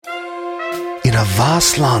in a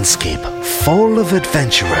vast landscape full of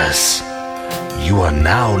adventurers. You are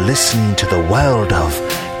now listening to the world of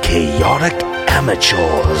Chaotic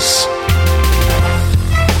Amateurs.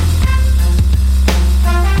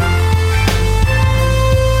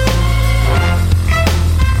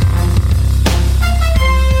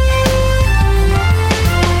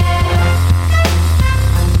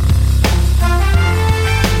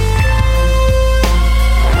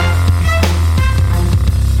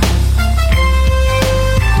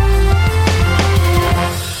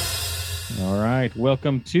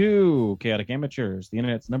 Welcome to Chaotic Amateurs, the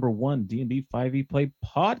internet's #1 D&D 5e play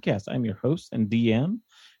podcast. I'm your host and DM,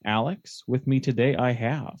 Alex. With me today, I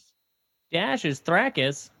have Dash is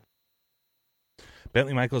Thrakis.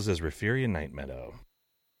 Bentley Michaels as Referian Night Meadow.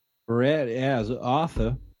 Brett as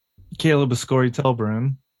Arthur. Caleb Ascori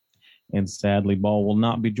Telbrun. And sadly, Ball will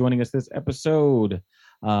not be joining us this episode.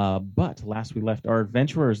 But last we left our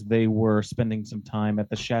adventurers, they were spending some time at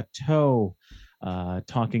the chateau,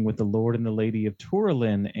 talking with the Lord and the Lady of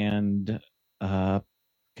Tourlin and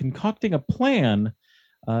concocting a plan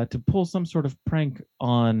to pull some sort of prank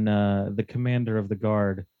on the commander of the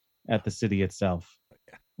guard at the city itself.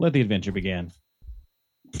 Let the adventure begin.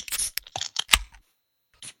 Is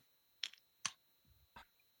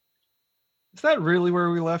that really where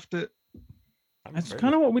we left it? That's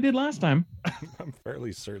kind of what we did last time. I'm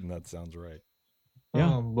fairly certain that sounds right.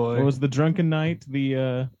 Yeah. Oh, boy. It was the drunken night.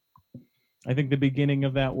 I think the beginning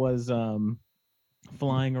of that was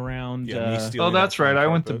flying around. Oh, that's right. I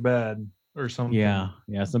went to bed or something. Yeah.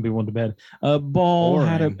 Some people went to bed. Ball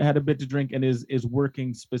had a bit to drink and is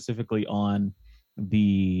working specifically on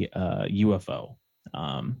the UFO.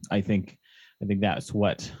 I think that's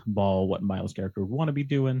what Miles' character would want to be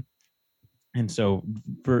doing. And so,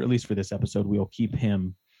 at least for this episode, we'll keep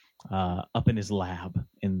him up in his lab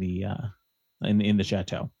in the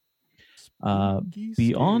chateau.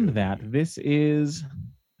 Beyond that, this is,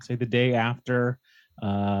 say, the day after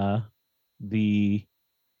the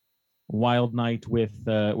wild night with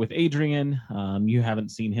Adrian. You haven't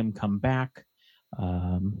seen him come back.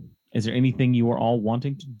 Is there anything you are all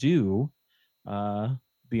wanting to do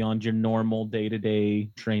beyond your normal day-to-day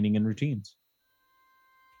training and routines?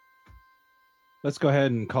 Let's go ahead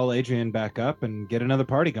and call Adrian back up and get another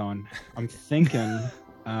party going. I'm thinking...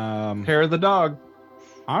 Hair of the dog.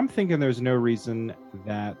 I'm thinking there's no reason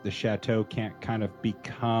that the chateau can't kind of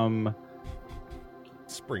become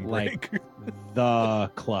spring break, like the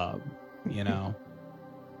club, you know?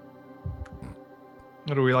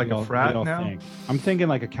 What are we, like a frat now? I'm thinking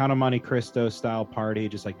like a Count of Monte Cristo style party,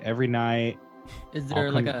 just like every night. Is there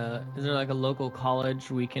like a local college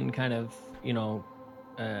we can kind of,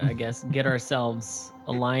 I guess get ourselves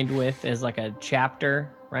aligned with as like a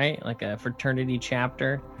chapter, right? Like a fraternity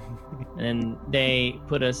chapter. And they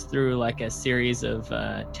put us through like a series of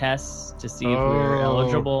tests to see if we're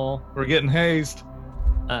eligible. We're getting hazed.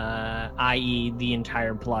 I.e. the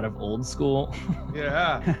entire plot of Old School.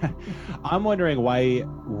 Yeah. I'm wondering why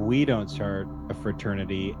we don't start a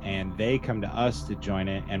fraternity and they come to us to join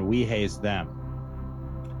it and we haze them.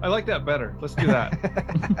 I like that better. Let's do that.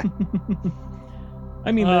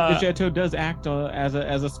 I mean, the chateau does act as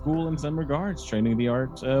a school in some regards, training the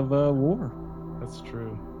art of war. That's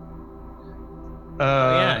true.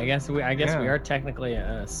 Yeah, I guess we are technically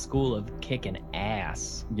a school of kicking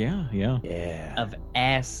ass. Yeah. Of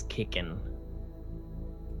ass kicking.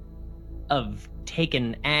 Of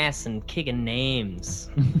taking ass and kicking names.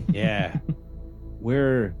 Yeah.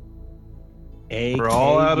 We're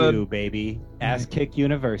all out of baby. Ass Kick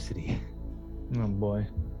University. Oh boy.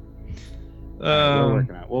 We're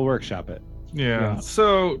working on it. We'll workshop it. Yeah.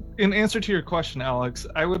 So, in answer to your question, Alex,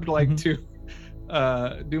 I would like to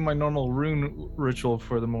do my normal rune ritual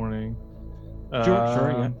for the morning.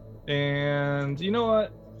 Sure, yeah. And you know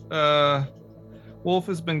what? Wolf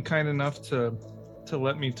has been kind enough to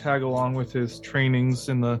let me tag along with his trainings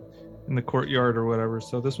in the courtyard or whatever.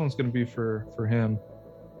 So this one's going to be for him.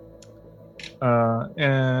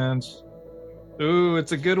 And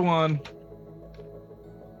it's a good one.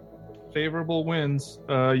 Favorable wins.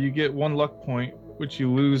 You get 1 luck point, which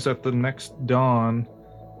you lose at the next dawn.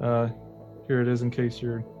 Here it is in case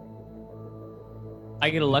you're... I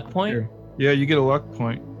get a luck point? Here. Yeah, you get a luck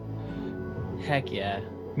point. Heck yeah.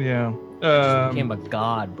 Yeah. Just became a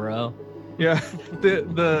god, bro. Yeah.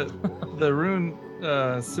 The rune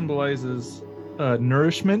symbolizes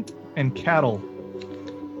nourishment and cattle.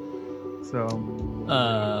 So...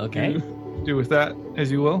 okay. Do with that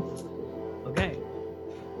as you will. Okay.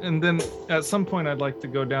 And then at some point I'd like to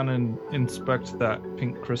go down and inspect that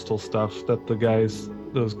pink crystal stuff that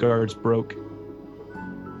those guards broke.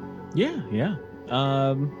 Yeah.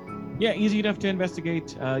 Yeah, easy enough to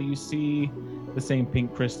investigate. You see the same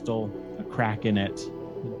pink crystal, a crack in it,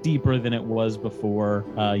 deeper than it was before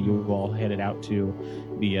you all headed out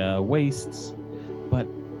to the wastes. But,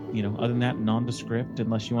 other than that, nondescript,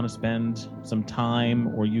 unless you want to spend some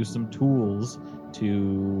time or use some tools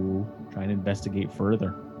to try and investigate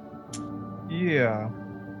further. Yeah.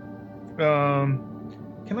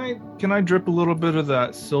 Can I drip a little bit of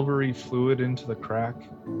that silvery fluid into the crack?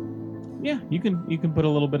 Yeah, you can put a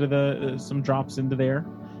little bit of some drops into there.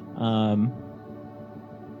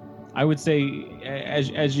 I would say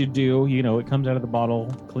as you do, it comes out of the bottle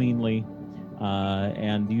cleanly,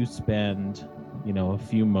 and you spend a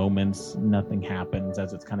few moments, nothing happens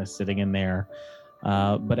as it's kind of sitting in there.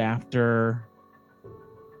 But after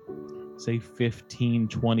say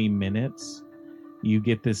 15-20 minutes, you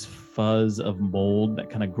get this fuzz of mold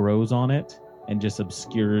that kind of grows on it and just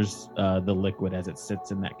obscures the liquid as it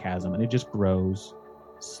sits in that chasm, and it just grows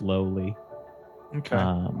slowly. Okay.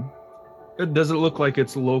 Does it look like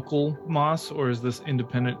it's local moss, or is this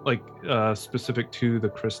independent, specific to the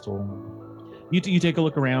crystal? You take a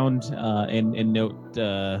look around and note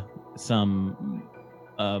some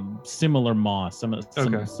similar moss, some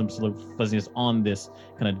sort of fuzziness on this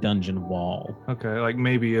kind of dungeon wall. Okay, like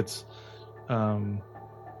maybe it's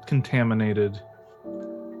contaminated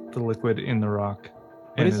the liquid in the rock.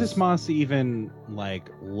 But is this moss even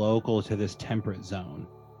local to this temperate zone?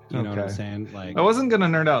 You know what I'm saying? I wasn't gonna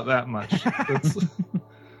nerd out that much.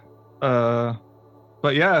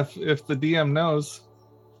 But yeah, if the DM knows,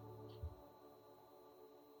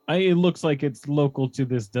 it looks like it's local to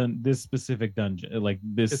this specific dungeon, like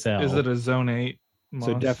this cell. Is it a zone 8 moss?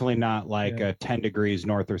 So definitely not a 10 degrees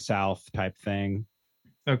north or south type thing.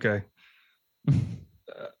 Okay.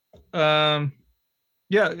 Yeah,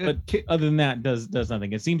 but other than that, does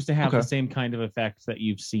nothing. It seems to have the same kind of effects that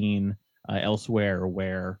you've seen elsewhere,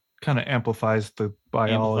 where kind of amplifies the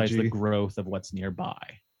biology, the growth of what's nearby.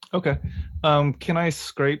 Okay. Can I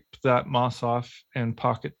scrape that moss off and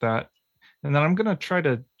pocket that, and then I'm gonna try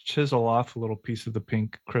to chisel off a little piece of the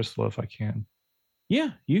pink crystal if I can. Yeah,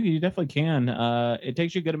 you definitely can. It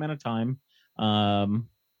takes you a good amount of time.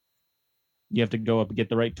 You have to go up and get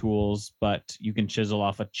the right tools, but you can chisel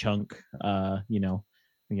off a chunk.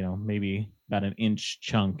 Maybe about an inch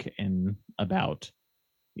chunk in about,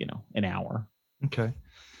 an hour. Okay.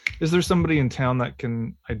 Is there somebody in town that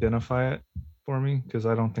can identify it for me? Because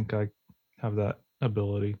I don't think I have that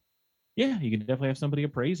ability. Yeah, you can definitely have somebody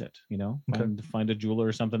appraise it. Find a jeweler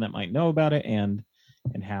or something that might know about it, and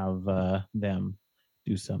have them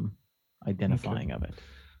do some identifying of it.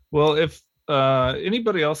 Well, if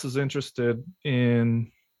anybody else is interested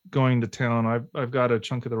in going to town, I've got a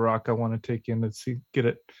chunk of the rock I want to take in and get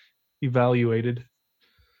it evaluated.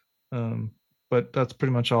 But that's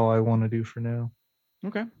pretty much all I want to do for now.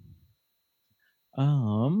 Okay.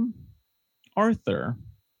 Arthur,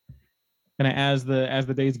 kind of as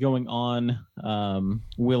the day's going on,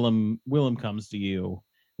 Willem comes to you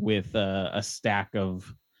with a stack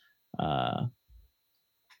of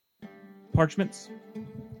parchments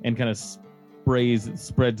and kind of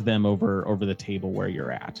spreads them over the table where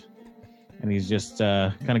you're at, and he's just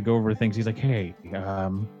kind of go over things. He's like, hey,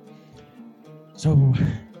 so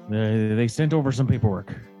they sent over some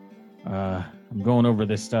paperwork. I'm going over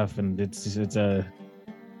this stuff, and it's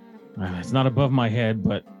not above my head,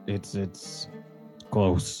 but it's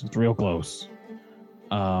close. It's real close.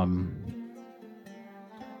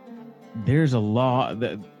 There's a law.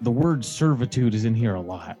 The word servitude is in here a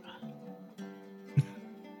lot.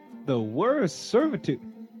 The word servitude?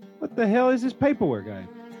 What the hell is this paperwork, guy?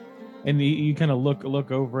 And you kind of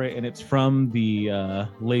look over it, and it's from the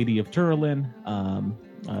Lady of Turlin,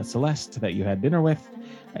 Celeste, that you had dinner with,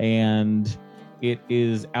 and it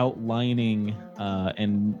is outlining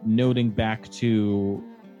and noting back to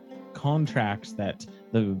contracts that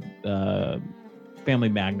the family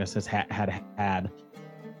Magnus has had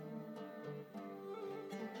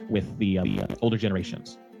with the older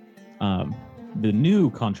generations. The new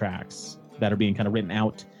contracts that are being kind of written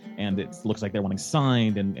out, and it looks like they're wanting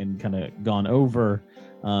signed and kind of gone over.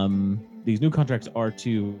 These new contracts are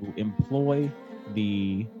to employ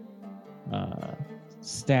the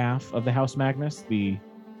staff of the House Magnus, the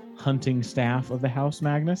hunting staff of the House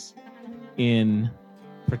Magnus, in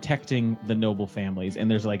protecting the noble families. And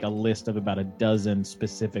there's like a list of about a dozen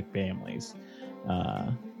specific families.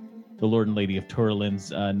 The Lord and Lady of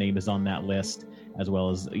Turlin's name is on that list, as well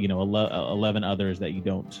as 11 others that you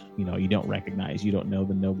don't recognize. You don't know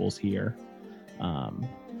the nobles here,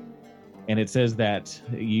 And it says that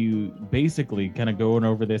you basically kind of going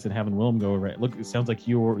over this and having Willem go over it. Look, it sounds like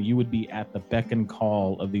you would be at the beck and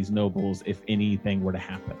call of these nobles if anything were to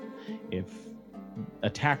happen. If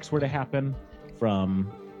attacks were to happen from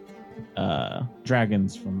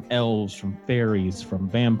dragons, from elves, from fairies, from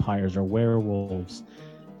vampires or werewolves,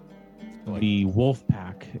 the wolf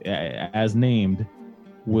pack, as named,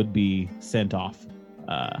 would be sent off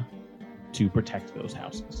to protect those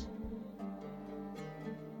houses.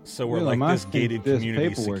 So we're Willem, like this I think gated this community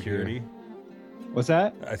paperwork security. here- What's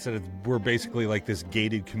that? I said we're basically like this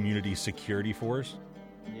gated community security force.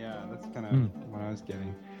 Yeah, that's kind of what I was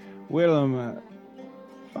getting. Willem,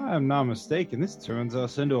 if I am not mistaken, this turns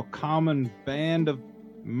us into a common band of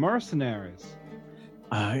mercenaries.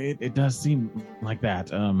 It does seem like that.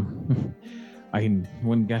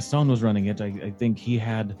 When Gaston was running it, I think he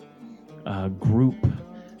had a group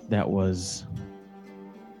that was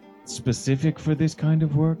specific for this kind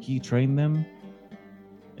of work. He trained them,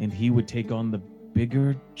 and he would take on the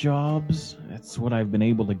bigger jobs. That's what I've been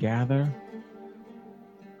able to gather.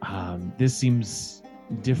 This seems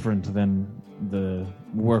different than the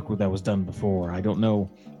work that was done before. I don't know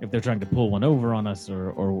if they're trying to pull one over on us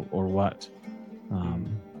or what.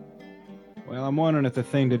 Well, I'm wondering if the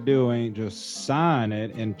thing to do ain't just sign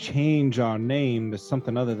it and change our name to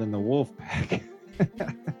something other than the Wolfpack.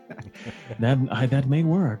 That may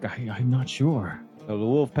work. I'm not sure. So the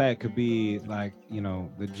Wolfpack could be like,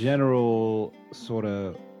 the general sort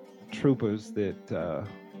of troopers that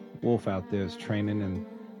Wolf out there is training, and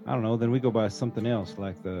I don't know, then we go by something else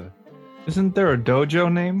like the... Isn't there a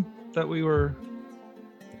dojo name that we were?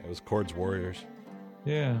 It was Cord's Warriors.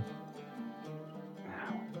 Yeah.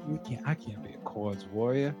 I can't be a Cords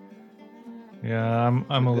warrior. Yeah,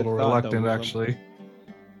 I'm a little Good thought, reluctant though, Willem. actually.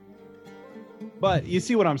 But you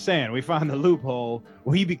see what I'm saying? We find the loophole.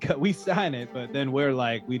 We sign it, but then we're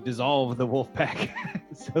like, we dissolve the wolf pack.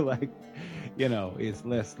 So it's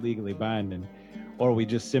less legally binding. Or we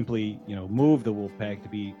just simply, move the wolf pack to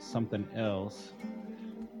be something else.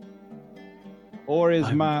 Or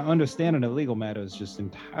is my understanding of legal matters just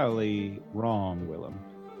entirely wrong, Willem?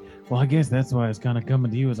 Well, I guess that's why it's kind of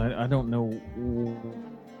coming to you. Is I don't know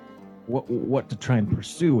what to try and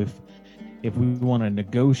pursue, if we want to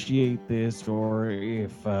negotiate this, or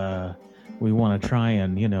if we want to try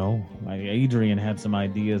and Adrian had some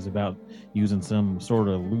ideas about using some sort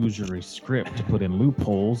of illusory script to put in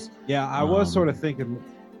loopholes. Yeah, I was sort of thinking.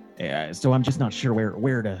 So I'm just not sure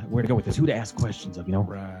where to go with this, who to ask questions of.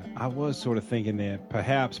 Right. I was sort of thinking that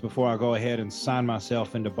perhaps before I go ahead and sign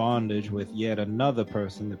myself into bondage with yet another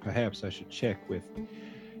person, that perhaps I should check with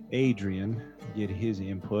Adrian, get his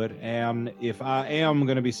input. And if I am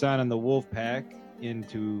going to be signing the wolf pack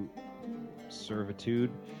into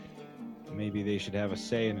servitude, maybe they should have a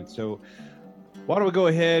say in it. So why don't we go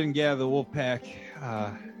ahead and gather the wolf pack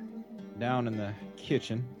down in the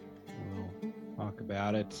kitchen. We'll talk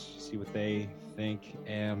about it, see what they think.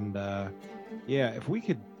 And if we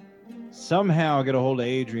could somehow get a hold of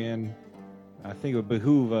Adrian, I think it would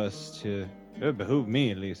behoove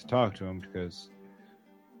me at least to talk to him, because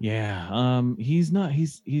he's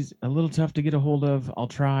a little tough to get a hold of. I'll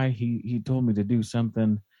try. He told me to do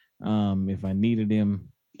something if I needed him,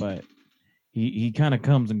 but he kind of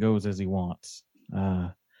comes and goes as he wants.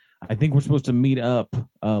 I think we're supposed to meet up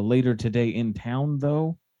later today in town,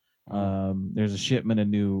 though. There's a shipment of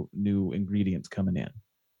new ingredients coming in.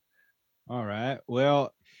 All right.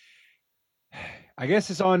 Well, I guess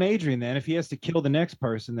it's on Adrian then. If he has to kill the next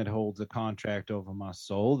person that holds a contract over my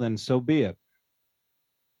soul, then so be it.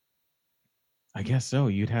 I guess so.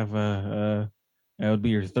 You'd have that would be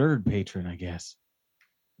your third patron, I guess.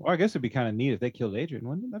 Well, I guess it'd be kind of neat if they killed Adrian,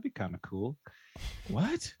 wouldn't it? That'd be kind of cool.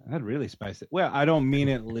 What? That'd really spice it. Well, I don't mean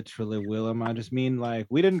it literally, Willem. I just mean like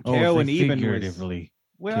we didn't care when Eben figuratively.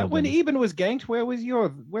 Well, when Eben was ganked, where was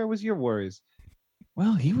your worries?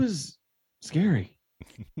 Well, he was scary.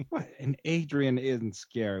 What? And Adrian isn't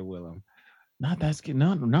scary, Willem. Not that scary.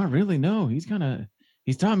 Not really. No, he's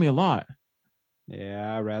taught me a lot.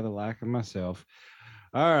 Yeah, I rather like him myself.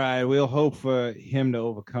 All right, we'll hope for him to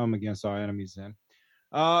overcome against our enemies then.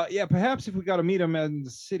 Perhaps if we got to meet him in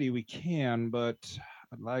the city, we can, but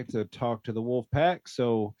I'd like to talk to the wolf pack,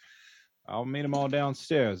 so I'll meet them all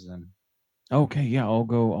downstairs then. Okay, yeah, I'll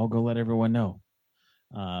go let everyone know.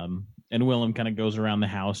 And Willem kind of goes around the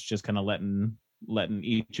house, just kind of letting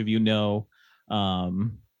each of you know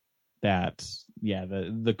that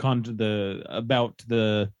the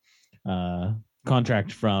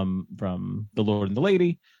contract from the Lord and the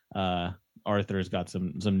Lady. Arthur's got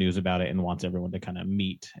some news about it and wants everyone to kind of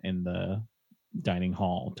meet in the dining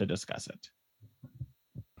hall to discuss it.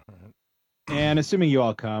 And assuming you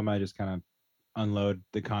all come, I just kind of unload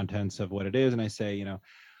the contents of what it is, and I say,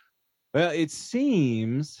 well, it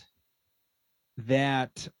seems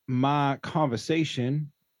that my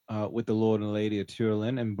conversation with the Lord and Lady of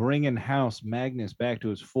Turlin and bringing House Magnus back to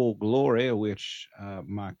his full glory, which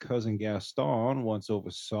my cousin Gaston once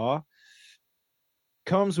oversaw,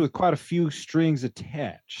 comes with quite a few strings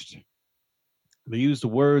attached. They use the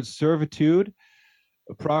word servitude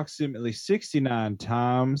approximately 69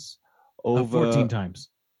 times over 14 times.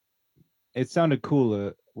 It sounded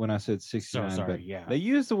cooler when I said 69. So sorry, but yeah. They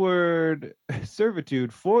use the word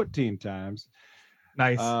servitude 14 times.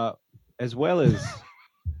 Nice. As well as,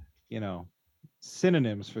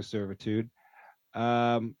 synonyms for servitude.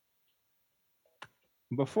 Before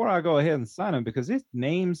I go ahead and sign them, because it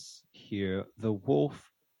names here the Wolf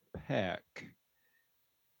Pack.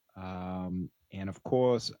 And of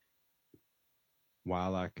course,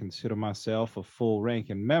 while I consider myself a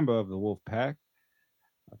full-ranking member of the Wolf Pack,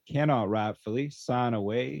 I cannot rightfully sign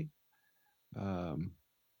away mine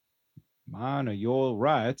or your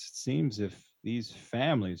rights. It seems if these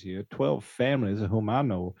families here, 12 families of whom I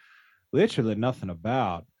know literally nothing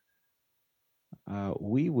about,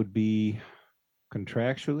 we would be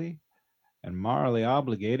contractually and morally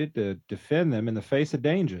obligated to defend them in the face of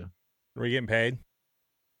danger. Are we getting paid?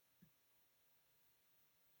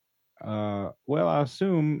 Well, I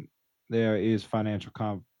assume there is financial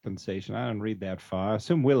compensation. I didn't read that far. I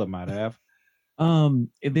assume Willa might have.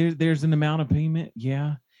 There's an amount of payment.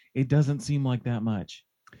 Yeah, it doesn't seem like that much.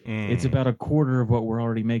 It's about a quarter of what we're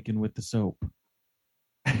already making with the soap.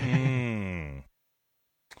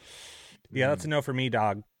 Yeah, that's a no for me,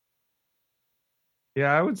 dog.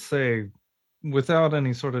 Yeah, I would say without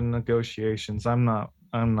any sort of negotiations, I'm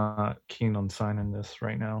not keen on signing this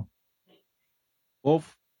right now.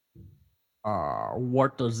 Wolf?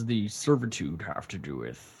 What does the servitude have to do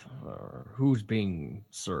with who's being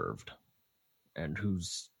served and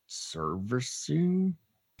who's servicing?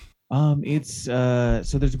 It's so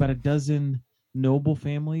there's about a dozen noble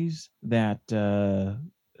families that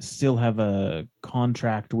still have a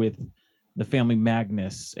contract with the family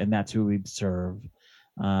Magnus, and that's who we'd serve.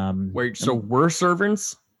 Wait, so we're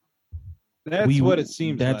servants? That's what it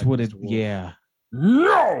seems like. That's what Mr. it, Wolf. yeah.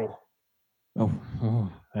 No!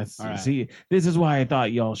 That's All right. See, this is why I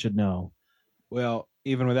thought y'all should know. Well,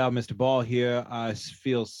 even without Mr. Ball here, I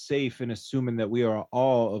feel safe in assuming that we are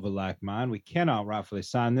all of a like mind. We cannot rightfully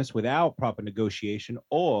sign this without proper negotiation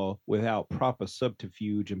or without proper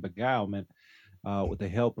subterfuge and beguilement with the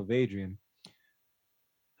help of Adrian.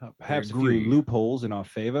 Perhaps a few loopholes in our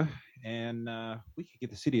favor, and we could get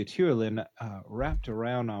the city of Turlin wrapped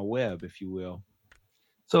around our web, if you will.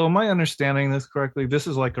 So am I understanding this correctly? This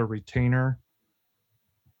is like a retainer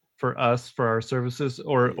for us, for our services,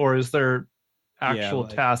 or is there actual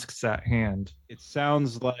tasks at hand? It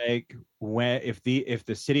sounds like if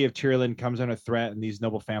the city of Turlin comes under threat and these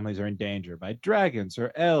noble families are in danger by dragons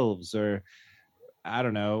or elves or I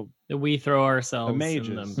don't know, That we throw ourselves the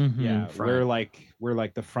mages. in the Yeah, front. we're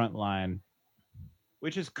like the front line,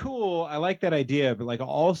 which is cool. I like that idea, but like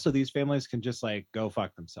also these families can just like go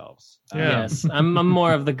fuck themselves. Yeah. Yes, I'm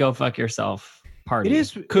more of the go fuck yourself party. It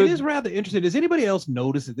is rather interesting. Does anybody else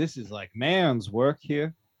notice that this is like man's work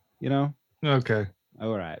here? Okay.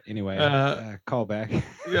 All right. Anyway, call back.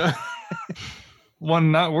 Yeah.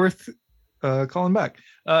 One not worth calling back.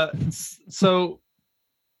 So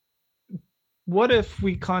what if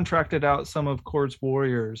we contracted out some of Cord's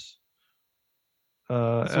warriors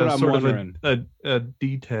That's as what I'm sort wondering. of a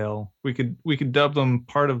detail? We could dub them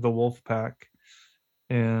part of the Wolf Pack,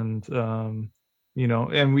 and and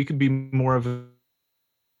we could be more of an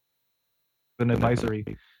advisory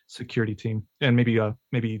security team, and maybe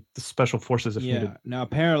the special forces if needed. Now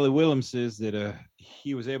apparently Willem says that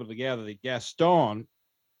he was able to gather that Gaston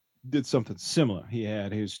did something similar. He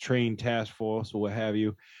had his trained task force or what have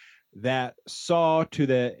you that saw to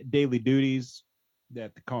the daily duties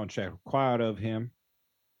that the contract required of him,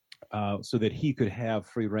 so that he could have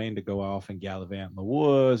free reign to go off and gallivant in the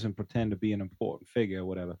woods and pretend to be an important figure or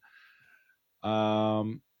whatever.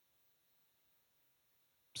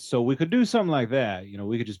 So we could do something like that.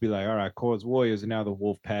 We could just be like, all right, Cord's warriors are now the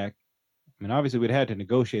Wolf Pack. I mean, obviously we'd had to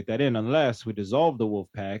negotiate that in unless we dissolve the Wolf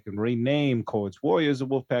Pack and rename Cord's warriors the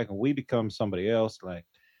Wolf Pack and we become somebody else, like,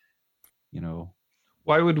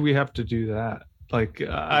 Why would we have to do that? Like,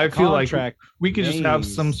 I feel like we could just have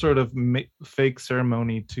some sort of fake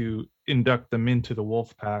ceremony to induct them into the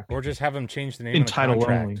Wolf Pack, Or just have them change the name in of the title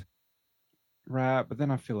contract. only. Right, but then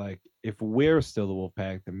I feel like if we're still the Wolf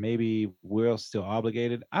Pack, then maybe we're still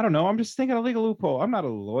obligated. I don't know. I'm just thinking a legal loophole. I'm not a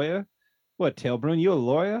lawyer. What, Tailbrun, you a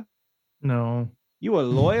lawyer? No, You a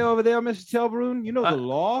lawyer over there, Mr. Telbrun? You know the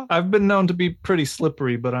law? I've been known to be pretty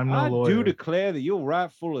slippery, but I'm no I lawyer. do declare that you're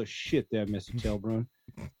right full of shit there, Mr. Telbrun.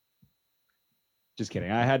 Just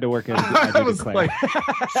kidding. I had to work at I was like,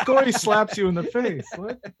 Scory slaps you in the face.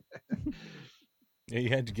 What? Yeah, you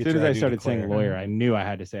had to get As soon as your I I do started declare. saying lawyer, I knew I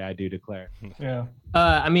had to say I do declare. Yeah.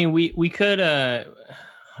 I mean, we could.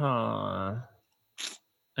 I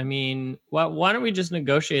mean, why don't we just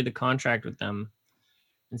negotiate the contract with them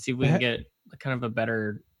and see if we can get kind of a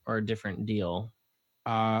better or a different deal?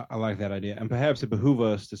 I like that idea. And perhaps it behooves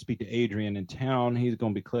us to speak to Adrian in town. He's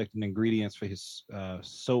going to be collecting ingredients for his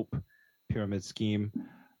soap pyramid scheme.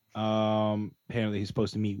 Apparently, he's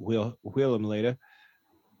supposed to meet Willem later.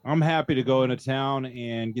 I'm happy to go into town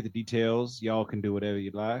and get the details. Y'all can do whatever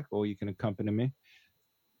you'd like, or you can accompany me.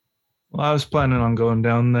 Well, I was planning on going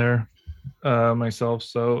down there myself,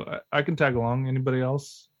 so I can tag along. Anybody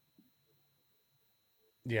else?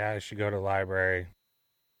 Yeah, I should go to the library.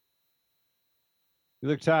 You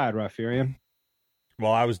look tired, Rafirian.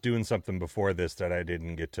 Well, I was doing something before this that I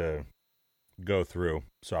didn't get to go through,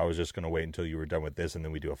 so I was just going to wait until you were done with this, and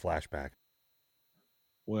then we do a flashback.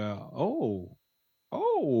 Well,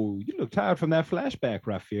 you look tired from that flashback,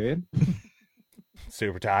 Rafirian. All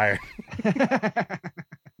Super tired.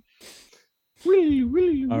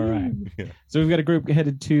 right. Yeah. So we've got a group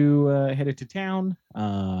headed to town.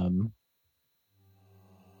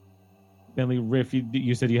 Bentley, Riff,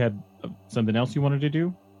 you said you had something else you wanted to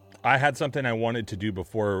do? I had something I wanted to do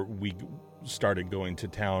before we started going to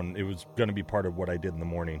town. It was going to be part of what I did in the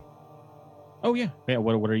morning. Oh yeah. Yeah,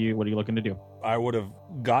 what are you looking to do? I would have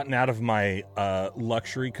gotten out of my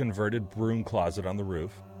luxury converted broom closet on the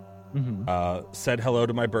roof, Mm-hmm. said hello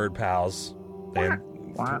to my bird pals, and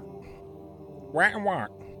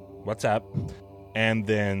what's up? And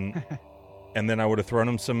then I would have thrown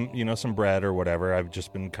them some bread or whatever. I've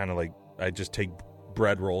just been kind of like, I just take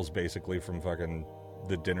bread rolls basically from fucking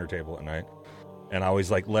the dinner table at night, and I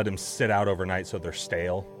always like let them sit out overnight so they're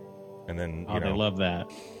stale, and then They love that.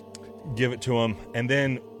 give it to them. And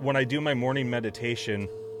then when I do my morning meditation,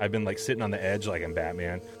 I've been like sitting on the edge like I'm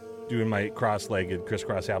Batman, doing my cross-legged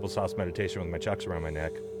crisscross applesauce meditation with my chucks around my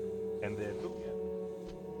neck, and then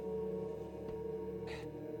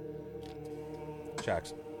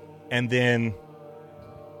chucks, and then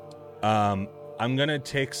I'm gonna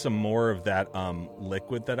take some more of that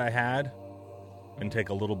liquid that I had and take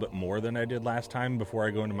a little bit more than I did last time before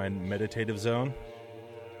I go into my meditative zone.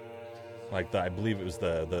 Like I believe it was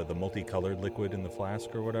the multicolored liquid in the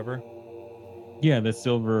flask or whatever. Yeah, the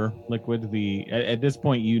silver liquid. At this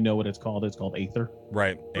point, you know what it's called. It's called Aether.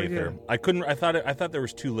 Right, Oh, Aether. yeah. I thought there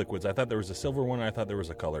was two liquids. I thought there was a silver one. And I thought there was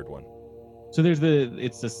a colored one. So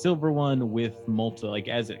it's the silver one with like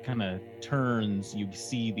as it kind of turns, you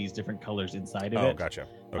see these different colors inside of it. Oh, gotcha.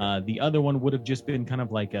 Okay. The other one would have just been kind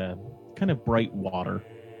of like a kind of bright water.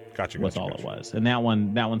 Gotcha. Was all it was, and that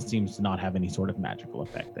one seems to not have any sort of magical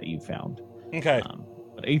effect that you found. Okay.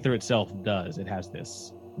 But Aether itself does. It has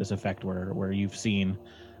this effect where you've seen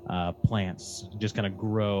plants just kind of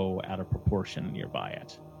grow out of proportion nearby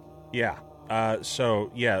it. Yeah.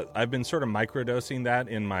 So yeah, I've been sort of microdosing that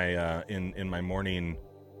in my in my morning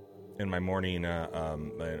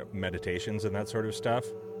meditations and that sort of stuff.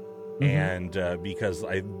 Mhm. And because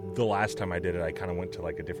the last time I did it, I kind of went to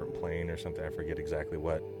like a different plane or something. I forget exactly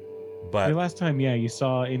what. But The last time, you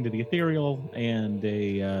saw into the ethereal, and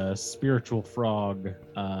a spiritual frog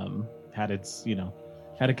had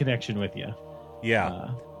a connection with you. yeah.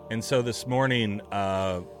 And so this morning,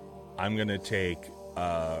 I'm gonna take.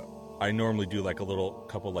 I normally do like a little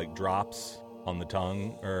couple like drops on the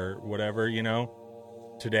tongue or whatever,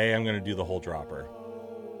 Today I'm gonna do the whole dropper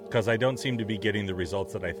because I don't seem to be getting the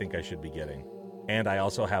results that I think I should be getting, and I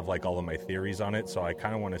also have like all of my theories on it, so I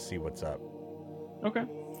kind of want to see what's up. Okay.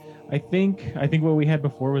 I think what we had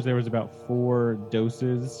before was there was about 4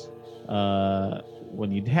 doses.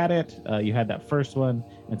 When you'd had it, you had that first one,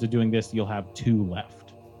 and so doing this, you'll have 2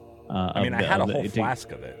 left. I mean, I had a whole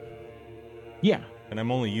flask of it, Yeah. and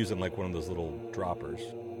I'm only using like one of those little droppers.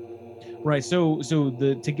 Right. So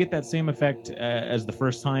to get that same effect as the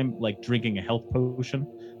first time, like drinking a health potion,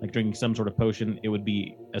 like drinking some sort of potion, it would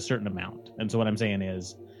be a certain amount. And so what I'm saying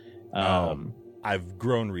is, I've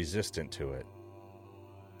grown resistant to it.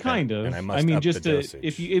 kind of. and I must mean, up just the to, dosage.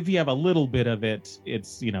 if you have a little bit of it,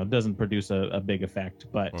 it's doesn't produce a big effect.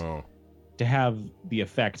 But Oh, to have the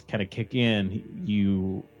effect kind of kick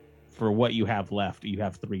in, for what you have left, you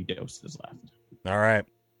have 3 doses left. all right.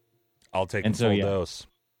 I'll take And a so, full yeah. dose.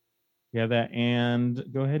 Yeah, that, and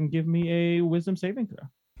go ahead and give me a wisdom saving throw.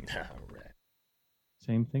 All right.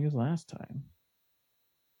 Same thing as last time.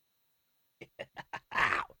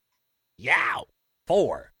 Ow! Yow!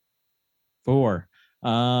 4.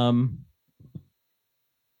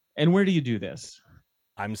 And where do you do this?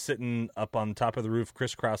 I'm sitting up on top of the roof,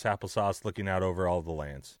 crisscross applesauce, looking out over all the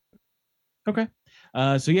lands. Okay.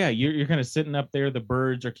 So yeah, you're kind of sitting up there. The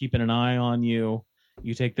birds are keeping an eye on you.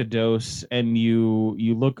 You take the dose and you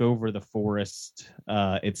look over the forest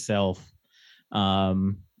itself,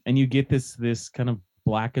 and you get this kind of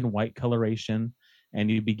black and white coloration, and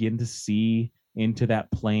you begin to see into that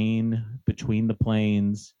plain between the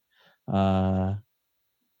plains, and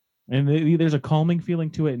there's a calming feeling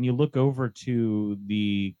to it. And you look over to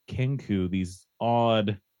the Kenku, these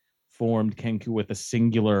odd formed Kenku with a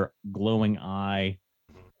singular glowing eye.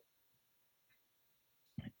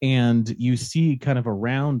 And you see kind of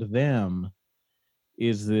around them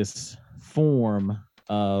is this form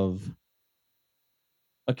of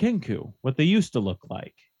a Kenku, what they used to look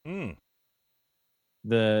like.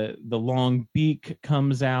 The long beak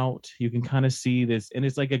comes out. You can kind of see this, and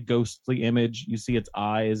it's like a ghostly image. You see its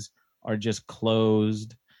eyes are just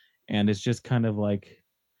closed, and it's just kind of like,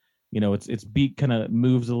 its beak kind of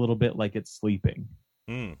moves a little bit like it's sleeping.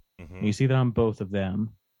 Mm-hmm. You see that on both of them.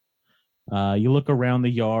 You look around the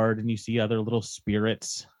yard and you see other little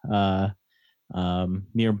spirits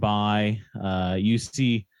nearby. You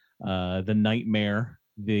see the nightmare,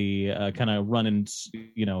 the kind of running,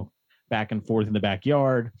 back and forth in the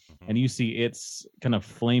backyard. And you see its kind of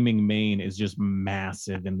flaming mane is just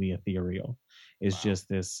massive in the ethereal. It's just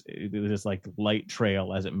this like light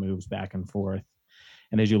trail as it moves back and forth.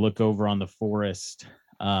 And as you look over on the forest,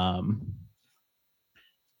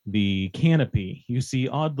 the canopy, you see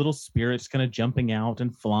odd little spirits kind of jumping out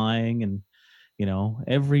and flying, and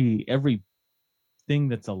every thing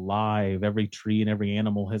that's alive, every tree and every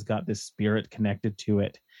animal has got this spirit connected to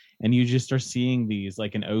it, and you just are seeing these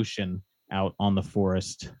like an ocean out on the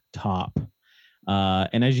forest top.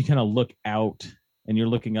 And as you kind of look out and you're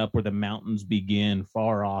looking up where the mountains begin,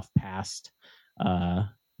 far off past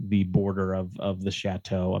the border of the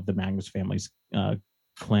chateau of the Magnus family's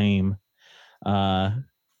claim,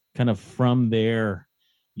 kind of from there,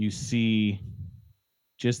 you see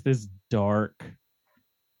just this dark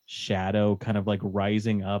shadow kind of like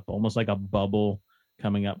rising up, almost like a bubble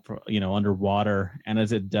coming up from, underwater. And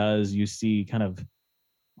as it does, you see kind of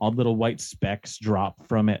all little white specks drop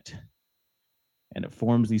from it. And it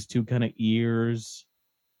forms these two kind of ears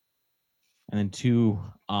and then two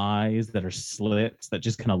eyes that are slits that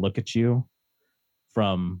just kind of look at you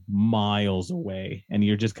from miles away. And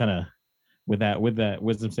you're just kind of, with that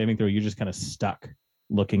wisdom saving throw, you're just kind of stuck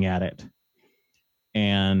looking at it.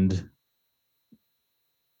 And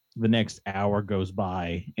the next hour goes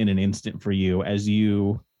by in an instant for you as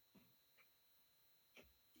you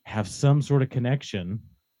have some sort of connection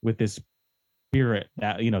with this spirit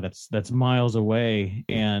that that's miles away,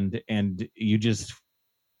 and you just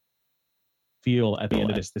feel at the end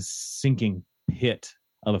of this sinking pit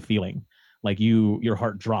of a feeling like your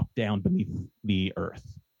heart dropped down beneath the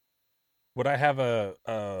earth. Would I have a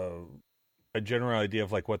general idea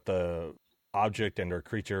of like what the object and or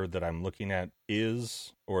creature that I'm looking at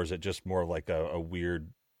is, or is it just more like a weird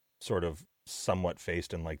sort of somewhat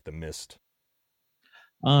faced in like the mist?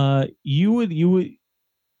 You would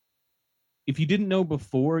if you didn't know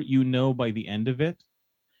before, by the end of it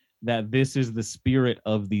that this is the spirit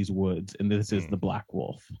of these woods and this is the Black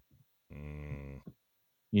Wolf.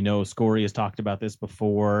 Scory has talked about this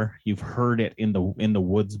before. You've heard it in the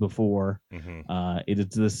woods before. It is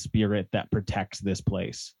the spirit that protects this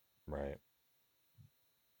place. Right.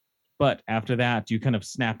 But after that, you kind of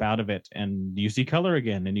snap out of it and you see color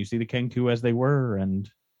again and you see the Kenku as they were. And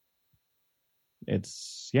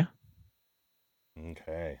it's, yeah.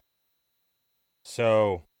 Okay.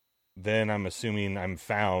 So then I'm assuming I'm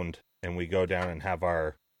found and we go down and have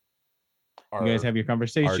our you guys have your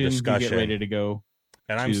conversation. You get ready to go.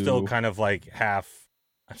 And I'm still kind of like half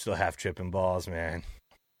tripping balls, man.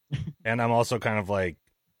 And I'm also kind of like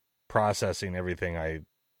processing everything I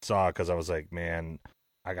saw because I was like, man,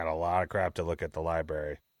 I got a lot of crap to look at the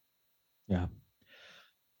library. Yeah.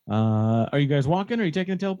 Are you guys walking or are you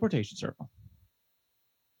taking a teleportation circle?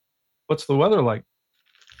 What's the weather like?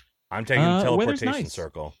 I'm taking a teleportation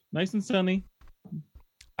circle. Nice and sunny.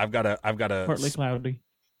 I've got a partly cloudy.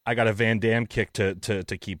 I got a Van Damme kick to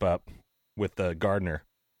keep up with the gardener.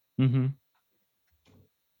 Mm-hmm.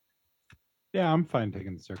 Yeah, I'm fine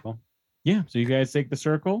taking the circle. Yeah, so you guys take the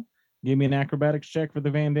circle. Give me an acrobatics check for the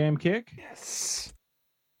Van Damme kick. Yes.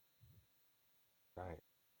 Right.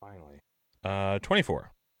 Finally. 24.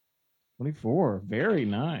 24. Very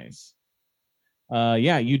nice.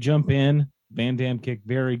 Yeah, you jump in. Van Damme kick,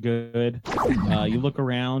 very good. You look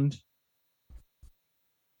around.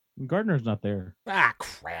 Gardner's not there. Ah,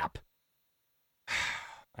 crap.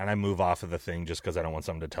 And I move off of the thing just because I don't want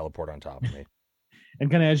something to teleport on top of me. And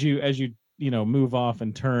kind of as you move off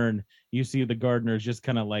and turn, you see the gardener's just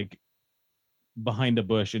kind of like behind a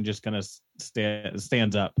bush and just kind of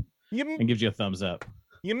stands up and gives you a thumbs up.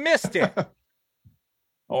 You missed it.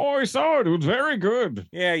 Oh, I saw it. It was very good.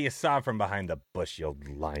 Yeah, you saw it from behind the bush, you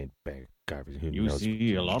lying bag garbage. You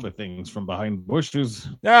see a lot of things from behind bushes.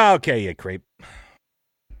 Okay, you creep.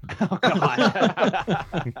 Oh God!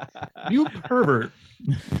 You pervert.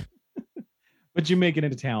 But you make it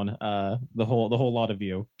into town. The whole lot of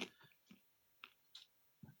you.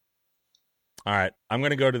 All right, I'm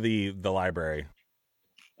gonna go to the library.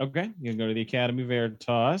 Okay, you can go to the Academy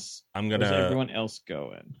Veritas. Where's everyone else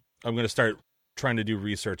going? I'm gonna start trying to do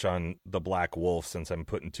research on the Black Wolf since I'm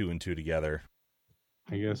putting 2 and 2 together.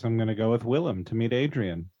 I guess I'm gonna go with Willem to meet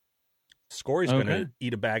Adrian. Scory's gonna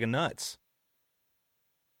eat a bag of nuts.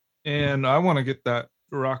 And I want to get that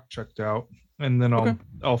rock checked out, and then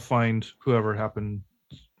I'll find whoever I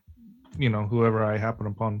happen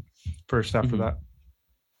upon first after that.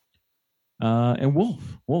 And Wolf,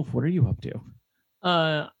 what are you up to?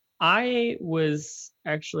 I was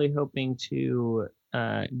actually hoping to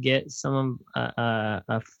get some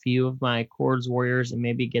a few of my Chords warriors and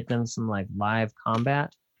maybe get them some like live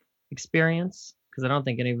combat experience, because I don't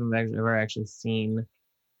think any of them have ever actually seen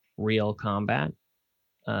real combat.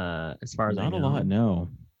 As far as not I a know. lot,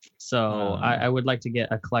 no. So I would like to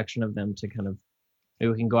get a collection of them to kind of,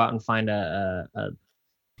 maybe we can go out and find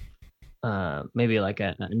maybe like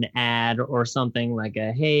an ad or something, like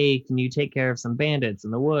hey, can you take care of some bandits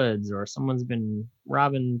in the woods, or someone's been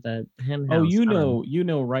robbing the hen house. Oh, you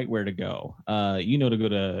know right where to go. You know to go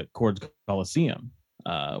to Chords Coliseum,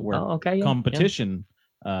 where competition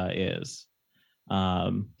is.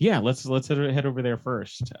 Let's head over there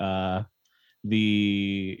first.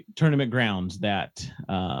 The tournament grounds that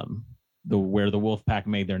where the Wolfpack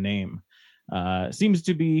made their name seems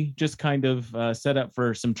to be just kind of set up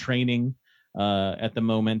for some training at the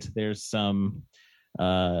moment. There's some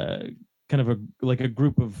kind of a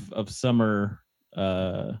group of summer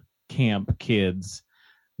camp kids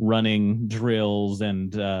running drills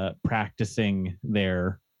and practicing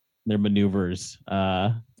their maneuvers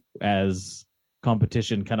as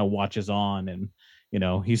competition kind of watches on. And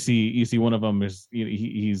you see one of them is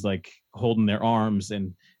he's like holding their arms,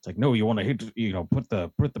 and it's like, no, you want to hit, put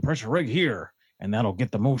the pressure right here, and that'll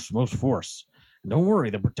get the most force. And don't worry,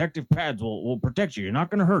 the protective pads will protect you. You're not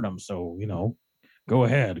going to hurt them. So go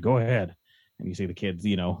ahead. And you see the kids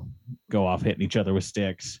go off hitting each other with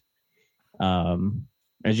sticks.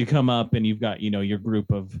 As you come up and you've got your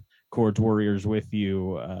group of Chords warriors with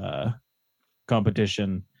you,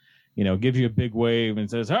 competition gives you a big wave and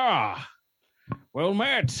says, well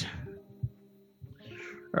met.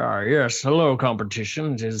 Yes, hello,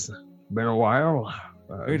 competition. It has been a while.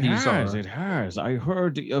 It has. I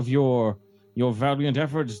heard of your valiant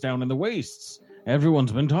efforts down in the wastes.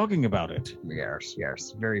 Everyone's been talking about it.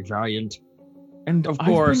 Yes, very valiant. And of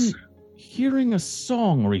course, I've been hearing a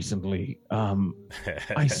song recently.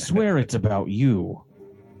 I swear it's about you.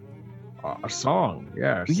 A song,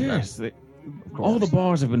 yes. Yes, all the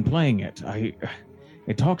bars have been playing it.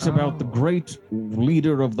 It talks about the great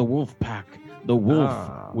leader of the wolf pack, the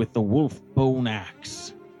wolf with the wolf bone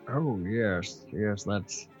axe. Oh, yes,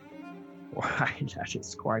 that's... Why, that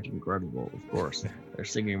is quite incredible, of course. They're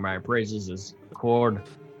singing my praises as Chord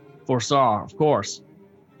foresaw, of course.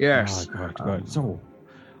 Yes. Good. So,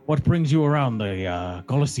 what brings you around the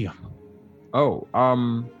Colosseum?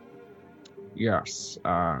 Yes.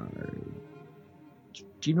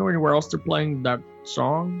 Do you know anywhere else they're playing that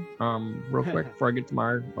song? Real quick before I get to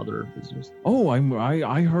my other business. Oh,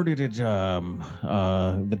 I heard it at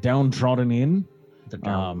the Downtrodden Inn. The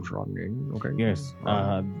Downtrodden Inn. Okay. Yes.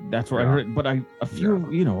 That's where I heard it. But I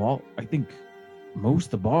think most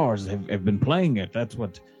of the bars have been playing it. That's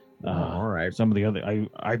what. All right. Some of the other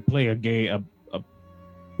I play a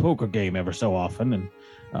poker game ever so often, and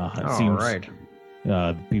it seems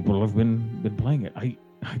people have been playing it.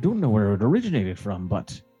 I don't know where it originated from,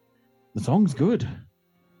 but the song's good.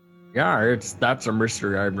 Yeah, that's a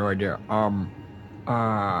mystery. I have no idea.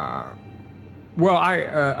 Well,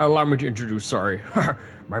 allow me to introduce. Sorry,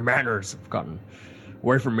 my manners have gotten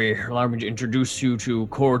away from me. Allow me to introduce you to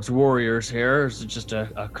Chords warriors. Here, it's just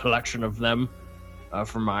a collection of them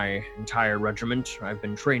for my entire regiment. I've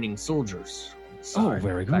been training soldiers. Oh,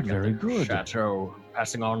 very good, very good. Chateau,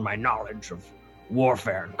 passing on my knowledge of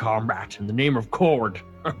warfare and combat in the name of Chord.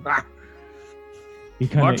 He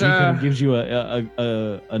kind of gives you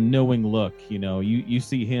a knowing look. You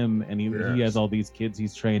see him, and he has all these kids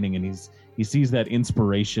he's training, and he sees that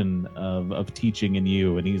inspiration of teaching in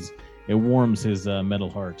you, and it warms his metal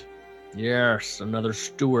heart. Yes, another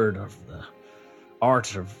steward of the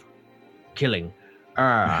art of killing.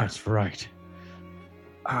 That's right.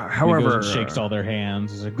 However, he goes and shakes all their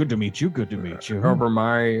hands. He's like, good to meet you. Good to meet you. However,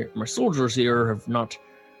 my soldiers here have not.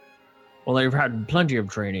 Well, they've had plenty of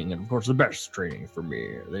training, and of course, the best training for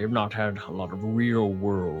me. They have not had a lot of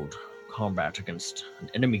real-world combat against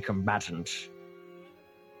an enemy combatant,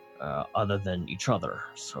 other than each other.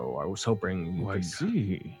 So I was hoping you could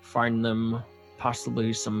find them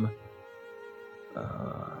possibly some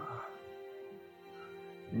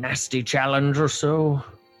nasty challenge or so.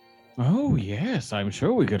 Oh yes, I'm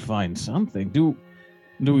sure we could find something. Do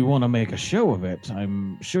we want to make a show of it?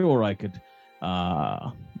 I'm sure I could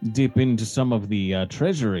dip into some of the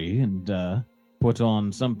treasury and put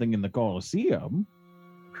on something in the Colosseum.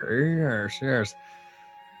 Okay, yes.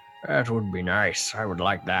 That would be nice. I would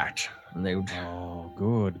like that. And they would... Oh,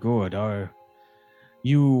 good. Are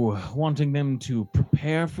you wanting them to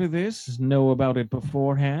prepare for this, know about it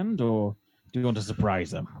beforehand, or do you want to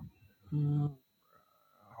surprise them?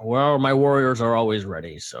 Well, my warriors are always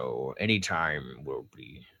ready, so any time will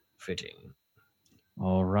be fitting.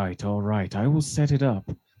 All right. I will set it up.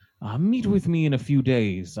 Meet with me in a few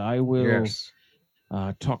days. I will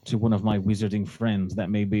talk to one of my wizarding friends that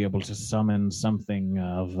may be able to summon something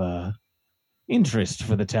of interest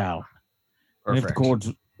for the town. Perfect. And if the Court's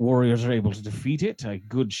warriors are able to defeat it, a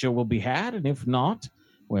good show will be had, and if not,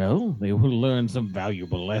 well, they will learn some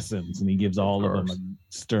valuable lessons. And he gives all of them a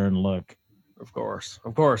stern look. Of course,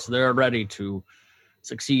 they're ready to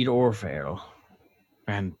succeed or fail.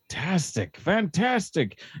 Fantastic.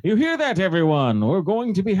 You hear that, everyone? We're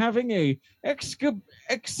going to be having a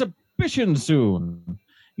exhibition soon.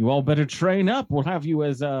 You all better train up. We'll have you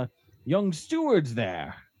as young stewards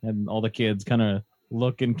there. And all the kids kind of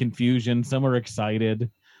look in confusion. Some are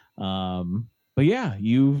excited. But yeah,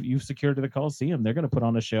 you've secured the Coliseum. They're going to put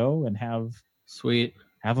on a show and have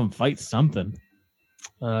them fight something.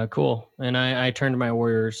 Cool. And I turn to my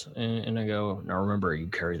warriors and I go, now remember, you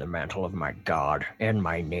carry the mantle of my god and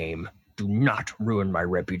my name. Do not ruin my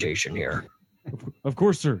reputation here. Of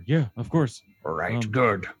course, sir. Yeah, of course. All right,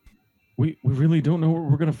 good. We really don't know what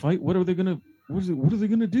we're going to fight. What are they going to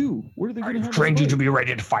do? What are they going to have? I've trained you to be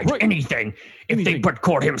ready to fight anything. If they put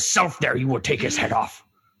Cord himself there, you will take his head off.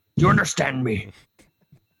 Do you understand me?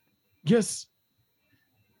 Yes.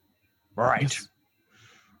 All right. Yes.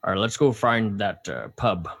 All right, let's go find that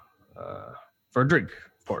pub for a drink,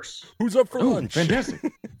 of course. Who's up for lunch? Fantastic.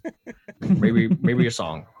 maybe a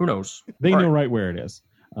song. Who knows? They know right where it is.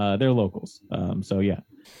 They're locals. So yeah.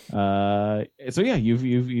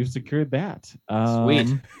 You've secured that.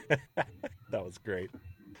 Sweet. That was great.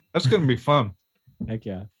 That's gonna be fun. Heck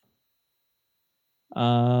yeah.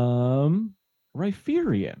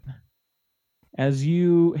 Rhyperion. As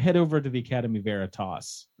you head over to the Academy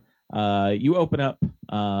Veritas, you open up,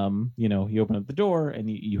 you open up the door and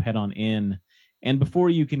you head on in. And before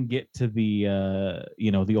you can get to the,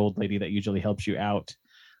 the old lady that usually helps you out,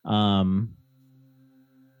 from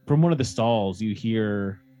one of the stalls, you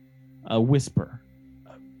hear a whisper.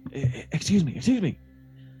 Excuse me.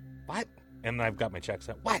 What? And I've got my checks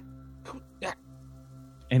out. What? Yeah.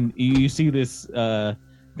 And you see this kind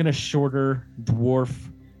of shorter dwarf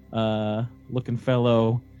looking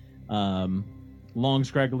fellow, long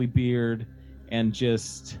scraggly beard, and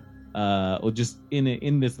just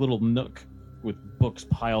in this little nook with books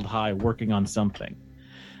piled high, working on something.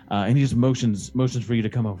 And he just motions for you to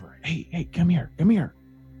come over. Hey, come here.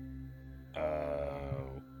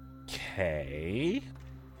 Okay.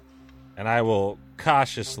 And I will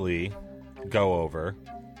cautiously go over.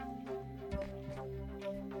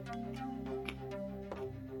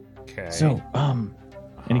 Okay. So, and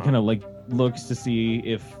he kind of looks to see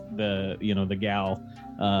if the gal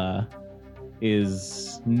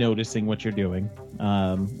is noticing what you're doing.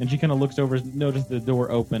 And she kind of looks over, notices the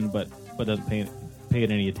door open, but doesn't pay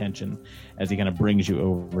it any attention as he kind of brings you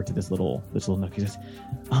over to this little nook. He says,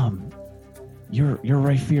 You're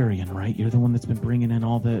Rhyperion, right? You're the one that's been bringing in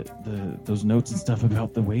all those notes and stuff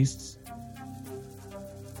about the wastes?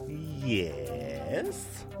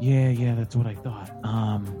 Yes. Yeah, that's what I thought.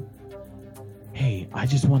 Hey, I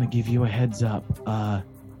just want to give you a heads up.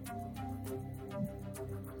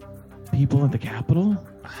 People at the Capitol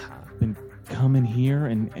have been coming here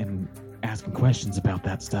and asking questions about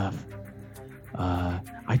that stuff.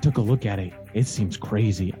 I took a look at it. It seems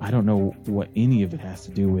crazy. I don't know what any of it has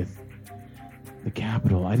to do with the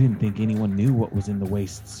Capitol. I didn't think anyone knew what was in the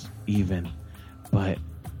wastes even, but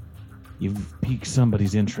you've piqued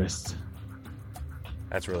somebody's interest.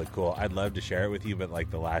 That's really cool. I'd love to share it with you, but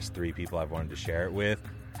like the last 3 people I've wanted to share it with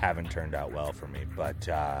haven't turned out well for me. But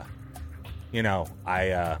you know,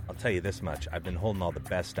 I'll tell you this much: I've been holding all the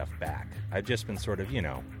best stuff back. I've just been sort of, you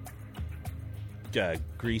know,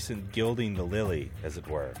 gilding the lily, as it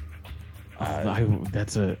were. I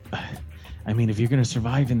mean, if you're gonna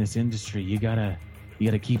survive in this industry, you gotta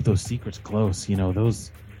keep those secrets close. You know,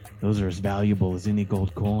 those are as valuable as any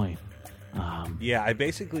gold coin. Yeah, I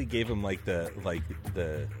basically gave him like the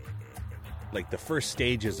first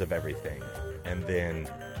stages of everything, and then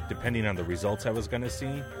depending on the results I was going to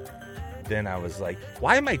see, then I was like,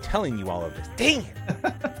 why am I telling you all of this? Dang it!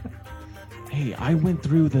 Hey, I went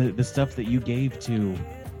through the stuff that you gave to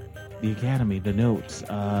the academy, the notes.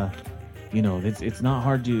 You know, it's not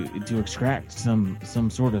hard to extract some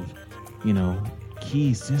sort of, you know,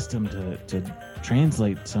 key system to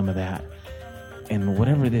translate some of that. And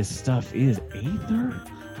whatever this stuff is, Aether,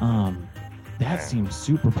 that seems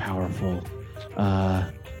super powerful.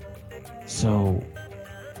 So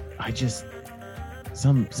I just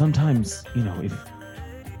sometimes, you know, if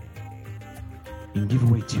you can give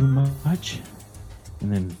away too much,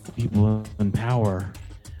 and then people in power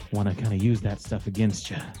want to kind of use that stuff against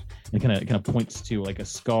you. It kind of points to like a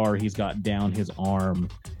scar he's got down his arm,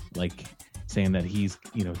 like saying that he's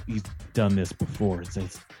done this before. It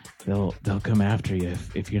says they'll come after you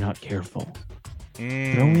if you're not careful. Throw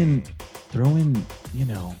in, you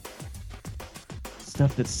know,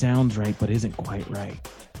 stuff that sounds right but isn't quite right.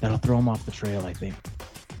 That'll throw them off the trail, I think.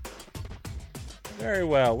 Very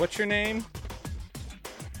well. What's your name?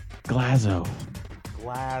 Glazo.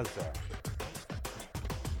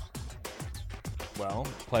 Well,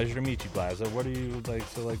 pleasure to meet you, Glazo. What are you like?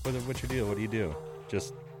 So, like, what's your deal? What do you do?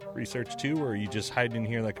 Just research too, or are you just hiding in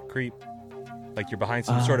here like a creep? Like you're behind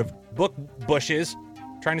some sort of book bushes,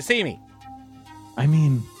 trying to see me? I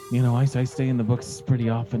mean, you know, I stay in the books pretty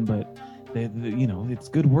often, but you know, it's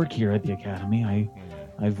good work here at the academy.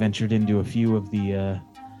 I've ventured into a few of the,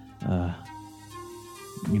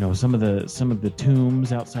 you know, some of the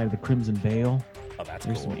tombs outside of the Crimson Veil. Oh, that's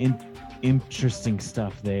There's cool. some interesting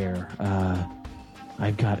stuff there.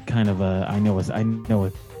 I've got kind of I know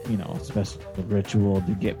a you know, special ritual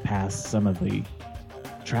to get past some of the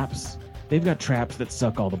traps. They've got traps that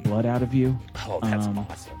suck all the blood out of you. Oh, that's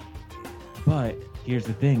awesome. But here's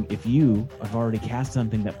the thing: if you have already cast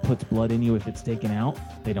something that puts blood in you, if it's taken out,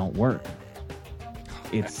 they don't work.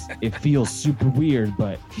 It feels super weird,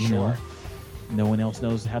 but you know, no one else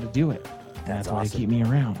knows how to do it. That's why awesome. they keep me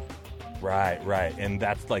around. Right. And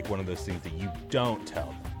that's like one of those things that you don't tell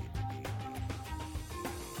them.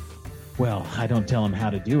 Well, I don't tell them how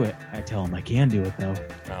to do it. I tell them I can do it, though.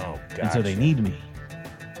 Oh, gotcha. And so they need me.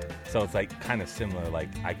 So it's like kind of similar. Like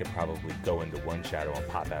I could probably go into one shadow and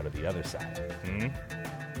pop out of the other side.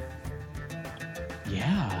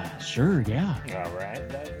 Yeah, sure, yeah. All right.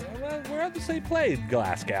 Well, we're on the same plane,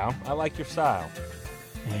 Glasgow. I like your style.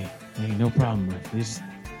 Hey, no problem, Rick. Just,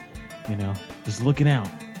 you know, just looking out.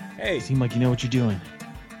 Hey, You seem like you know what you're doing.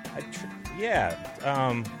 yeah.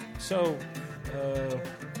 So,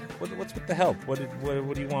 what's with the help? What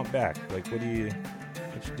do you want back? Like, what's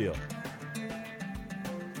your deal?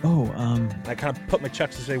 Oh, I kind of put my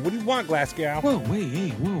chucks and say, "What do you want, Glasgow?" whoa, wait, hey,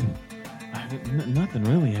 whoa. Nothing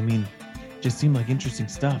really. I mean, just seemed like interesting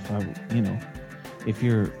stuff. You know, if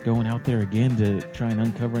you're going out there again to try and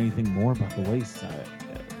uncover anything more about the wastes,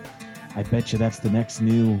 I bet you that's the next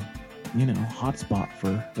new, you know, hotspot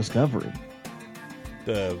for discovery.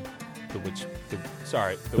 The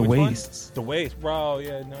wastes. The waste, bro.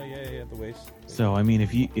 Yeah, the waste. So I mean,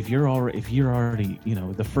 if you're already, you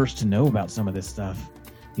know, the first to know about some of this stuff,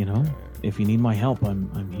 you know, if you need my help,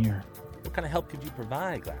 I'm here. What kind of help could you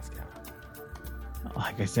provide, Glasgow?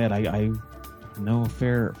 Like I said, I know a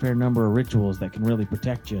fair number of rituals that can really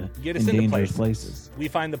protect you Get us in into dangerous places. places. We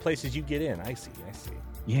find the places you get in. I see.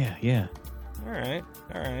 Yeah. All right.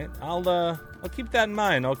 I'll keep that in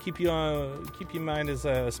mind. I'll keep you in mind as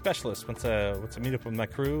a specialist once I meet up with my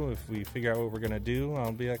crew. If we figure out what we're gonna do,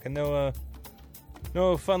 I'll be like, I know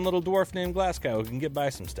a fun little dwarf named Glasgow who can get by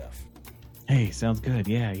some stuff. Hey, sounds good.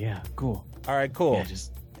 Yeah, cool. All right, cool. Yeah,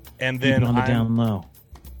 just and keep then it on the down low.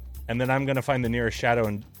 And then I'm gonna find the nearest shadow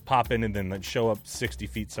and pop in, and then like show up 60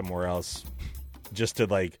 feet somewhere else, just to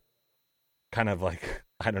like, kind of like,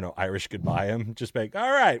 I don't know, Irish goodbye him. Just like,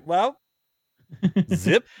 all right, well.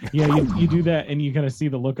 Zip. Yeah, you do that, and you kind of see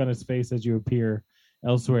the look on his face as you appear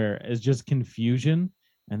elsewhere as just confusion,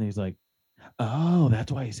 and he's like, "Oh,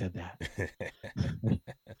 that's why he said that."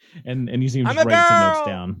 and you see him just write some notes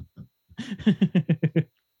down.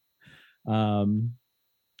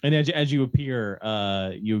 And as you appear,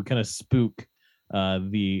 you kind of spook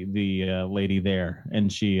the lady there,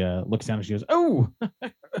 and she looks down and she goes, "Oh,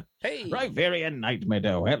 Hey, Riverian Knight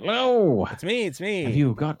Meadow, hello. it's me. It's me. Have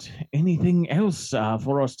you got anything else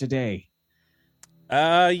for us today?"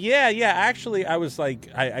 Yeah. Actually, I was like,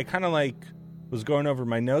 I kind of like was going over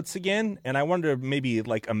my notes again, and I wanted to maybe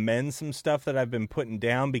like amend some stuff that I've been putting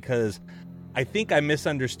down because I think I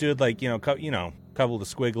misunderstood, like, a couple of the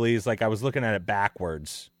squigglies. Like I was looking at it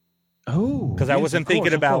backwards. Oh, Because I wasn't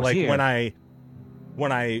thinking about like here.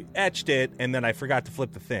 when I etched it and then I forgot to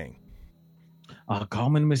flip the thing. A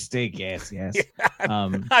common mistake, yes.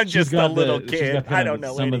 I'm She's just a got little she's kid. got kind I of don't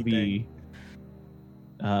know some anything.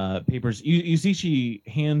 of the papers. You see, she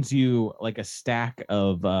hands you like a stack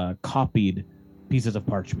of copied pieces of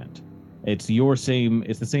parchment. It's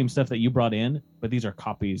the same stuff that you brought in, but these are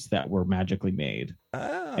copies that were magically made.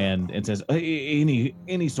 Oh. And it says,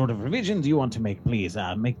 any sort of revisions you want to make, please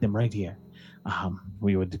make them right here.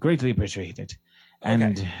 We would greatly appreciate it. Okay.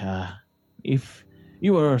 And if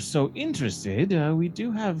you are so interested, we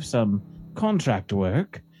do have some contract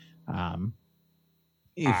work.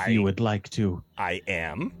 If you would like to I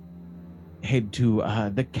am. head to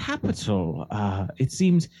the capital, it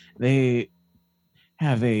seems they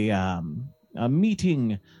have a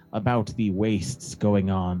meeting about the wastes going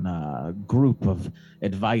on. A group of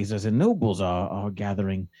advisors and nobles are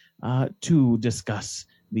gathering to discuss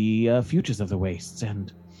the futures of the wastes.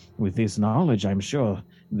 And with this knowledge, I'm sure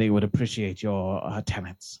they would appreciate your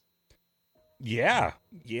tenets. Yeah.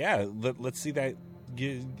 Let's see that.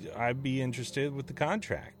 I'd be interested with the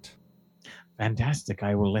contract. Fantastic.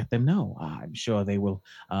 I will let them know. I'm sure they will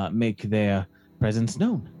make their presence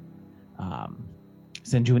known.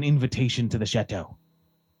 Send you an invitation to the chateau.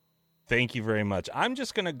 Thank you very much. I'm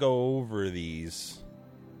just gonna go over these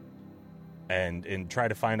and try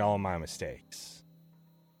to find all of my mistakes.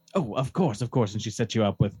 Oh, of course. And she sets you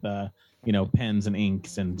up with pens and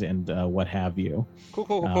inks and what have you.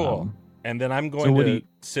 Cool. And then I'm going so to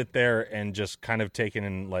sit there and just kind of take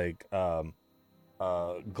in like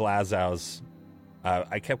Glazow's.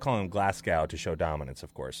 I kept calling him Glasgow to show dominance,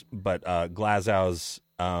 of course, but Glazow's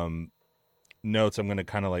notes. I'm going to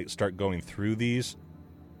kind of like start going through these,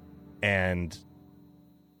 and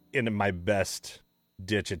in my best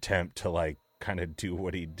ditch attempt to like kind of do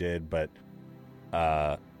what he did, but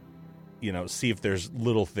see if there's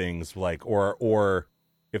little things like or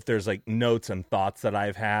if there's like notes and thoughts that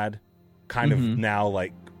I've had. Kind of now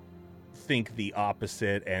like think the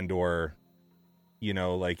opposite and or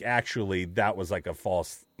like actually that was like a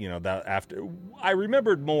false, that after I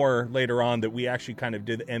remembered more later on that we actually kind of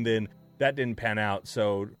did, and then that didn't pan out,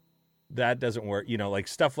 so that doesn't work, like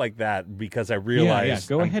stuff like that, because I realized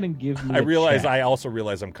go ahead and give me I also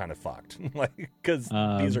realize I'm kind of fucked like because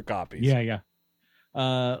these are copies.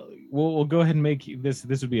 We'll go ahead and make this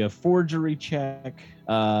would be a forgery check.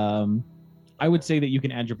 I would say that you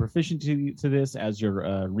can add your proficiency to this as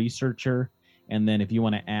your researcher, and then if you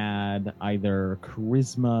want to add either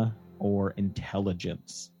charisma or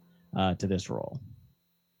intelligence to this roll,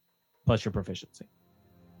 plus your proficiency.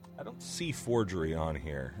 I don't see forgery on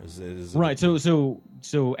here. Is it right? So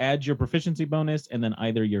add your proficiency bonus, and then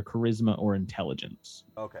either your charisma or intelligence.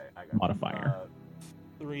 Okay, I got modifier.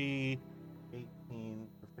 3, 18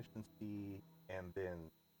 proficiency, and then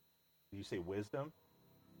did you say wisdom?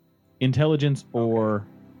 Intelligence or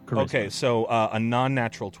charisma. Okay, so a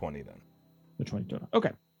non-natural 20 then. The 20. Okay.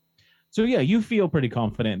 So yeah, you feel pretty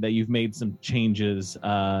confident that you've made some changes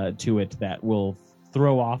to it that will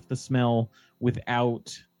throw off the smell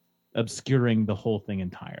without obscuring the whole thing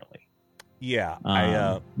entirely. Yeah,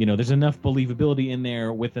 there's enough believability in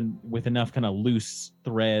there with enough kind of loose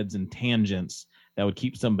threads and tangents that would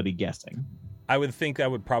keep somebody guessing. I would think I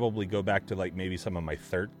would probably go back to like maybe some of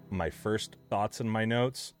my first thoughts in my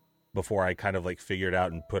notes before I kind of like figured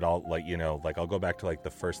out and put all like, like I'll go back to like the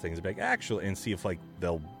first things like actually and see if like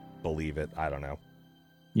they'll believe it. I don't know.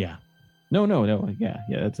 Yeah. No. Yeah.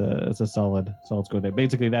 It's a solid score there.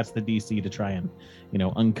 Basically, that's the DC to try and,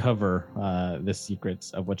 uncover the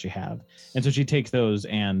secrets of what you have. And so she takes those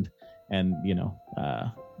and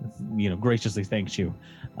graciously thanks you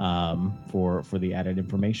for the added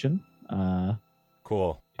information.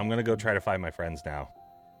 Cool. I'm gonna go try to find my friends now.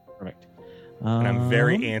 Perfect. And I'm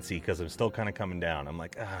very antsy because I'm still kind of coming down. I'm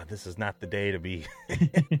like, this is not the day to be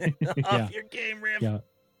off your game, Riff. Yeah.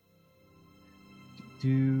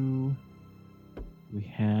 Do we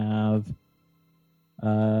have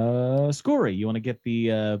Scory? You want to get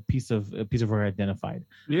the piece of work identified?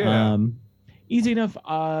 Yeah. Easy enough.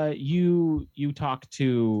 You talk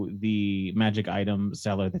to the magic item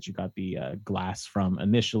seller that you got the glass from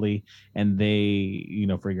initially, and they,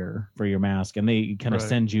 for your mask, and they kind of Right.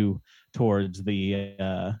 send you towards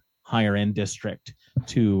the higher end district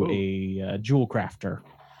to a jewel crafter.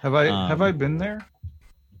 Have I been there?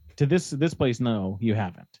 To this place? No, you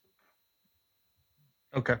haven't.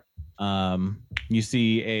 Okay. You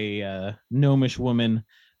see a gnomish woman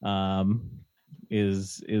has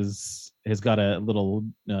got a little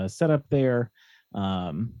setup there,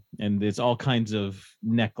 and it's all kinds of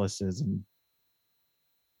necklaces and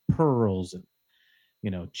pearls and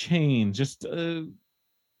chains, just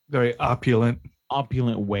Very opulent.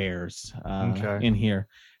 wares Okay. in here.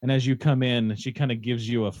 And as you come in, she kind of gives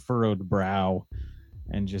you a furrowed brow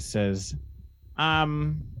and just says,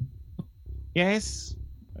 yes,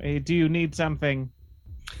 do you need something?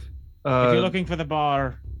 If you're looking for the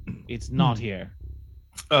bar, it's not here.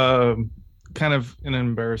 Kind of in an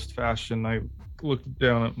embarrassed fashion, I looked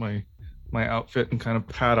down at my outfit and kind of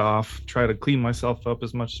pat off, try to clean myself up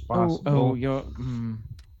as much as possible. You're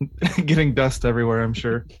Getting dust everywhere, I'm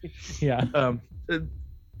sure. yeah.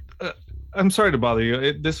 I'm sorry to bother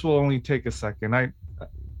you. This will only take a second.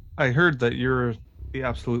 I heard that you're the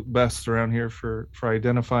absolute best around here for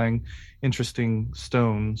identifying interesting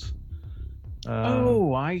stones.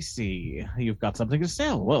 I see. You've got something to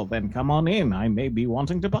sell. Well, then come on in. I may be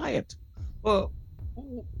wanting to buy it. Well,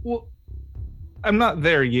 I'm not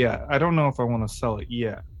there yet. I don't know if I want to sell it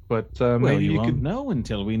yet, but maybe you you won't could know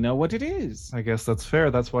until we know what it is. I guess that's fair.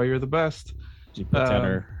 That's why you're the best. She puts out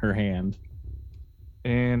her hand.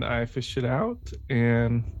 And I fish it out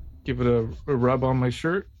and give it a rub on my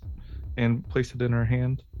shirt and place it in her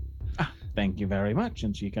hand. Thank you very much.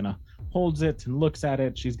 And she kind of holds it and looks at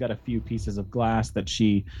it. She's got a few pieces of glass that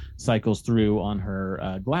she cycles through on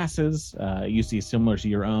her glasses. You see similar to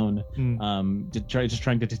your own, just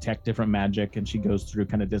trying to detect different magic. And she goes through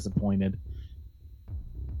kind of disappointed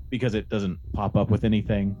because it doesn't pop up with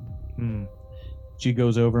anything. She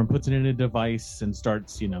goes over and puts it in a device and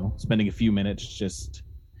starts, spending a few minutes just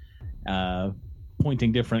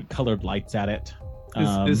pointing different colored lights at it.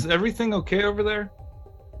 Is everything okay over there?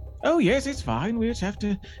 Oh, yes, it's fine. We just have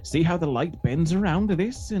to see how the light bends around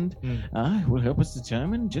this, and it will help us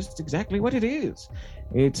determine just exactly what it is.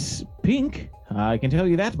 It's pink. I can tell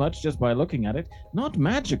you that much just by looking at it. Not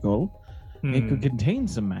magical. It could contain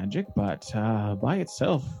some magic, but by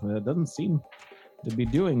itself, it doesn't seem to be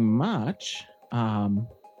doing much. And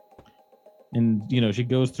she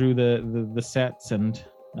goes through the sets and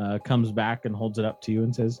comes back and holds it up to you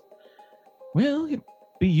and says, well, it'd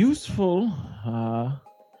be useful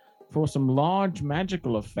for some large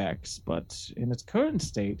magical effects, but in its current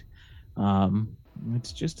state,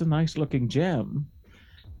 it's just a nice looking gem.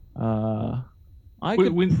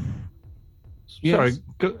 Yes. Sorry.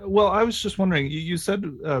 Well, I was just wondering, you said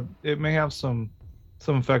it may have some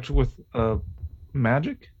effect with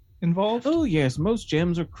magic involved? Oh, yes. Most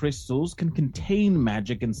gems or crystals can contain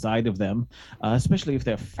magic inside of them, especially if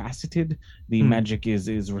they're faceted. The magic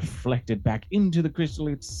is reflected back into the crystal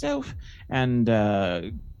itself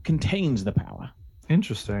and contains the power.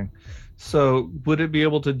 Interesting. So, would it be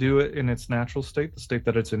able to do it in its natural state, the state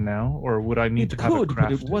that it's in now, or would I need to have it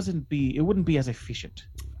crafted? But it wouldn't be as efficient.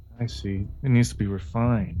 I see. It needs to be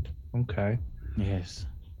refined. Okay. Yes.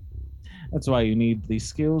 That's why you need the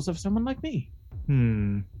skills of someone like me.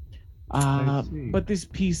 I see. But this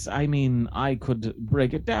piece, I could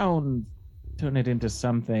break it down, turn it into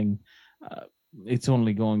something. It's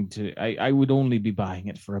only going to... I would only be buying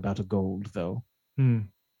it for about $1, though.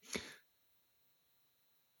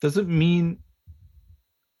 Does it mean...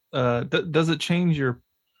 does it change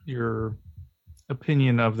your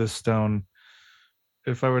opinion of this stone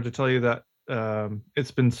if I were to tell you that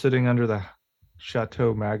it's been sitting under the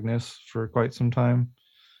Chateau Magnus for quite some time?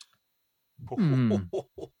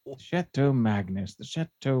 Chateau Magnus. The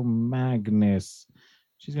Chateau Magnus.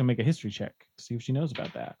 She's going to make a history check to see if she knows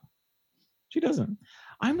about that. She doesn't.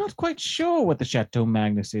 I'm not quite sure what the Chateau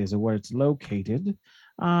Magnus is or where it's located.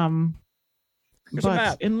 But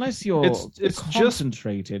unless you're it's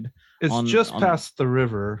concentrated... It's just past the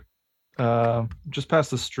river, just past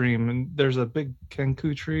the stream, and there's a big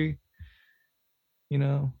kenku tree.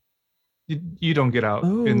 You don't get out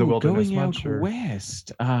in the wilderness going much. Out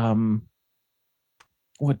west.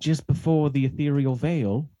 What, just before the ethereal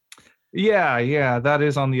veil? Yeah, that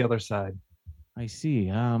is on the other side. I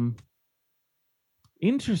see.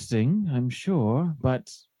 Interesting, I'm sure,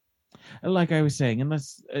 but like I was saying,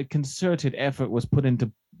 unless a concerted effort was put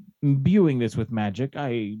into imbuing this with magic,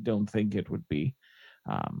 I don't think it would be.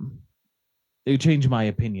 It would change my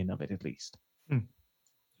opinion of it, at least.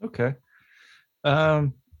 Okay.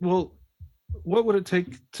 Well, what would it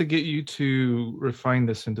take to get you to refine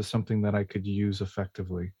this into something that I could use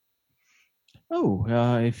effectively? Oh,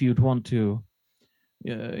 if you'd want to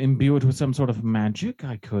imbue it with some sort of magic,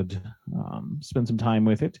 I could spend some time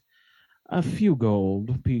with it. A few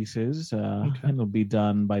gold pieces, and it'll be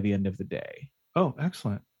done by the end of the day. Oh,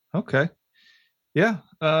 excellent. Okay. Yeah.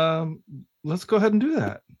 Let's go ahead and do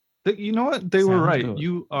that. You know what? They were Sounds right. good.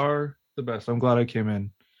 You are the best. I'm glad I came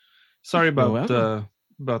in. Sorry about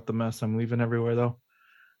the mess. I'm leaving everywhere though.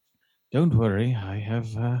 Don't worry, I have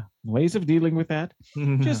ways of dealing with that.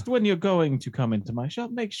 Just when you're going to come into my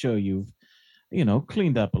shop, make sure you've,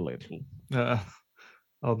 cleaned up a little.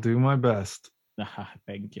 I'll do my best.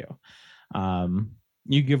 Thank you.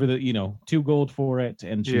 You give her the 2 gold for it,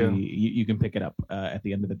 and you can pick it up at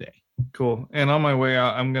the end of the day. Cool. And on my way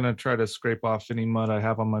out, I'm gonna try to scrape off any mud I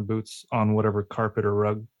have on my boots on whatever carpet or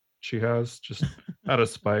rug she has, just out of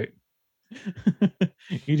spite.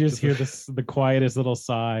 You just hear the quietest little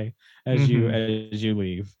sigh as you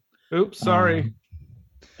leave. Oops, sorry.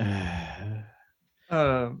 And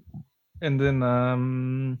then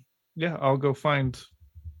I'll go find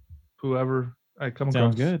whoever I come across.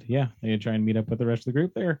 Sounds good. Yeah, you try and meet up with the rest of the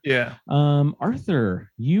group there. Yeah. Arthur,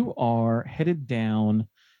 you are headed down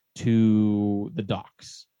to the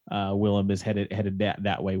docks. Willem is headed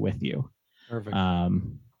that way with you. Perfect.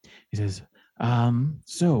 He says,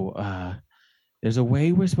 there's a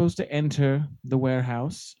way we're supposed to enter the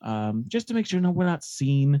warehouse, just to make sure we're not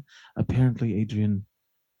seen. Apparently, Adrian,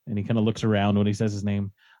 and he kind of looks around when he says his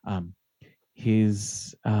name.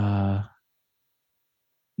 He's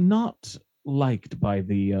not liked by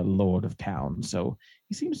the Lord of Town, so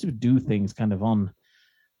he seems to do things kind of on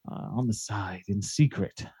the side in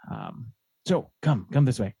secret. So come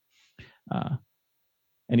this way.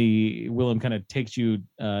 And Willem kind of takes you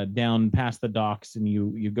down past the docks, and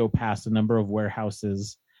you go past a number of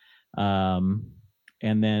warehouses, and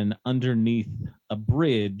then underneath a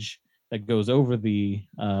bridge that goes over the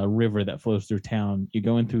river that flows through town. You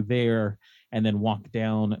go in through there, and then walk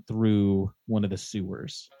down through one of the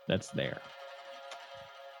sewers that's there.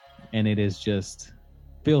 And it is just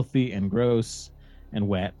filthy and gross and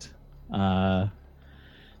wet. Odd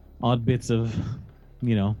bits of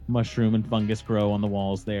mushroom and fungus grow on the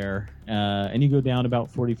walls there. And you go down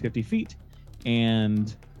about 40-50 feet,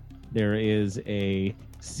 and there is a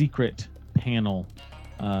secret panel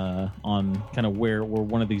on kind of where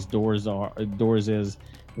one of these doors is.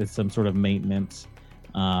 It's some sort of maintenance.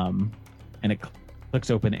 And it clicks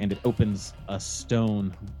open, and it opens a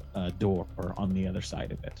stone door on the other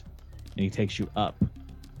side of it. And he takes you up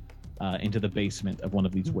into the basement of one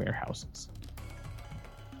of these warehouses.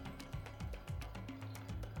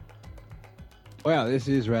 Wow, this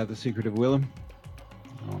is rather secretive, Willem.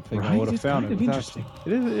 I don't think I would have It's found kind it. of interesting.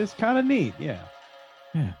 It's kind of neat, yeah.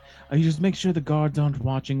 Yeah. You just make sure the guards aren't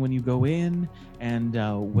watching when you go in, and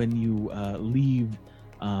when you leave,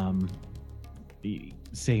 the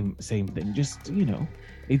same thing. Just,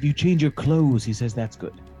 if you change your clothes, he says that's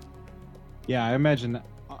good. Yeah, I imagine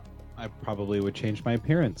I probably would change my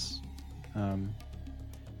appearance.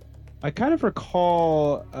 I kind of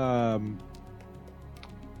recall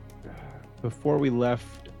before we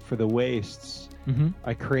left for the wastes,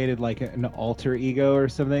 I created like an alter ego or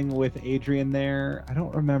something with Adrian there. I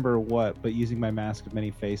don't remember what, but using my Mask of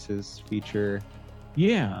Many Faces feature.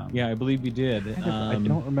 Yeah, I believe you did. I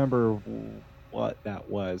don't remember what that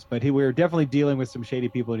was, but we were definitely dealing with some shady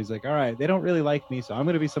people, and he's like, all right, they don't really like me, so I'm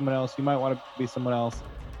going to be someone else. You might want to be someone else.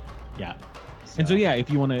 Yeah. And so if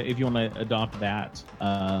you want to adopt that,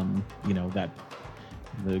 that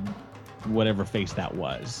the whatever face that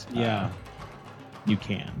was, you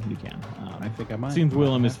can. I think I might. Seems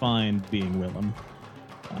Willem is fine being Willem,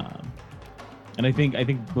 and I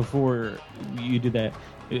think before you did that,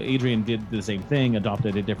 Adrian did the same thing,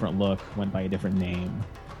 adopted a different look, went by a different name.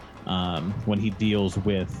 When he deals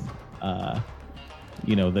with, the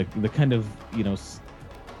kind of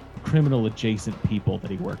criminal adjacent people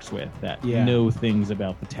that he works with that know things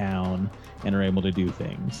about the town and are able to do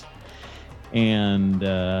things, and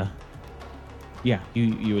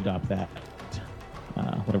you adopt that.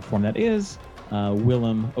 Whatever form that is,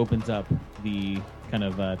 Willem opens up the kind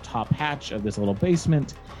of top hatch of this little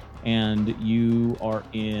basement, and you are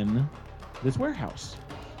in this warehouse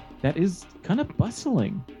that is kind of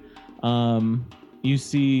bustling. You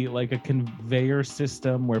see like a conveyor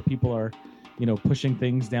system where people are, pushing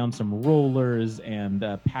things down some rollers and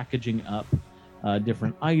packaging up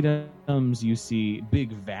different items. You see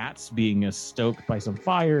big vats being stoked by some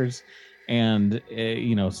fires, and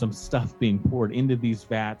some stuff being poured into these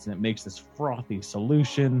vats, and it makes this frothy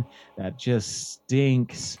solution that just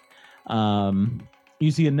stinks. You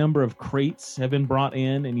see a number of crates have been brought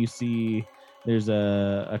in, and you see there's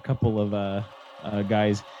a couple of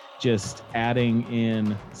guys just adding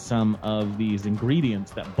in some of these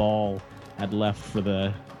ingredients that Ball had left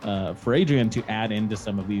for Adrian to add into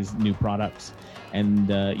some of these new products. And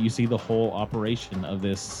you see the whole operation of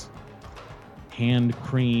this hand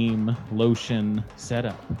cream lotion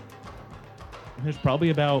setup. There's probably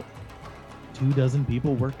about 24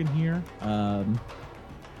 people working here.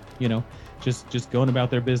 Just going about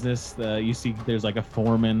their business. You see there's like a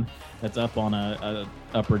foreman that's up on a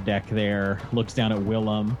upper deck there, looks down at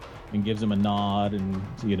Willem and gives him a nod, and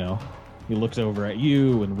he looks over at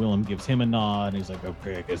you and Willem gives him a nod, and he's like,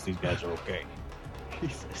 okay, I guess these guys are okay.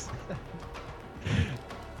 Jesus.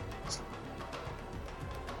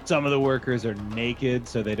 Some of the workers are naked,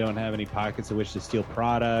 so they don't have any pockets in which to steal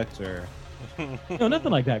product, or no,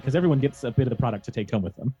 nothing like that, because everyone gets a bit of the product to take home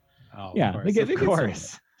with them. Oh, yeah, of they get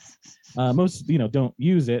course. Most don't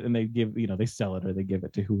use it, and they give they sell it or they give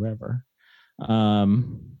it to whoever. But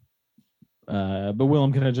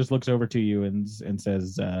Willem kind of just looks over to you and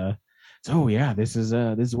says, "So yeah, this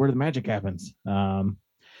is where the magic happens.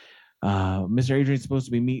 Mr. Adrian's supposed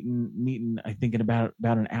to be meeting I think in about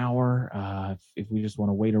an hour. If we just want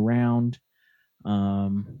to wait around.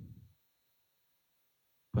 But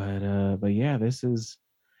yeah, this is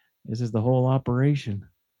the whole operation."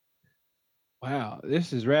 Wow,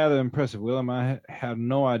 this is rather impressive, Willem. I had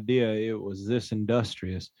no idea it was this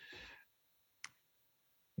industrious.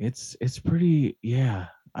 It's pretty, yeah.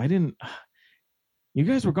 I didn't. You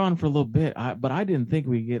guys were gone for a little bit, but I didn't think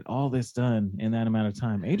we'd get all this done in that amount of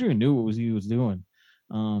time. Adrian knew what he was doing.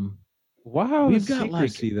 Wow, we've the got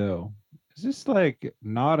secrecy though. Is this like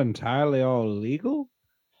not entirely all legal?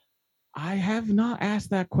 I have not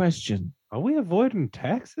asked that question. Are we avoiding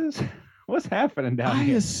taxes? What's happening down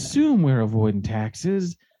here? I assume we're avoiding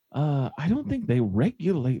taxes. I don't think they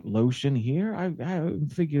regulate lotion here. I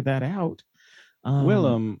haven't figured that out.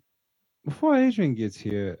 Willem, before Adrian gets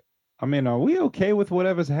here, I mean, are we okay with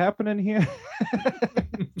whatever's happening here?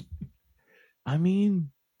 I mean,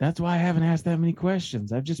 that's why I haven't asked that many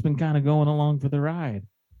questions. I've just been kind of going along for the ride.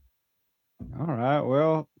 All right,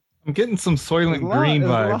 well, I'm getting some Soylent Green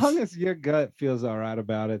vibes. As long as your gut feels all right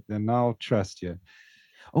about it, then I'll trust you.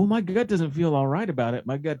 Oh, my gut doesn't feel all right about it.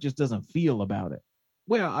 My gut just doesn't feel about it.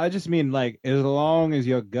 Well, I just mean, like, as long as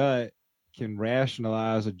your gut can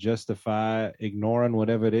rationalize or justify ignoring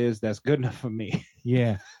whatever it is, that's good enough for me.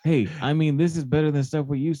 Yeah. Hey, I mean, this is better than stuff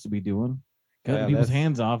we used to be doing. Cutting people's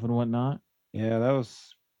hands off and whatnot. Yeah, that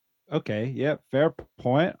was okay. Yep, fair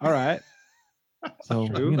point. All right. So,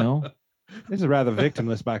 this is rather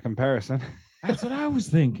victimless by comparison. That's what I was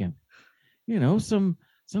thinking.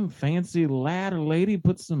 Some fancy lad or lady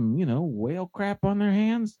put some, whale crap on their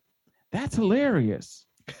hands. That's hilarious.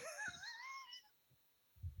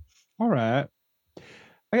 All right.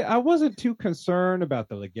 I wasn't too concerned about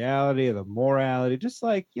the legality or the morality. Just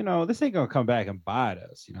like, this ain't going to come back and bite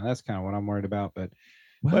us. That's kind of what I'm worried about. But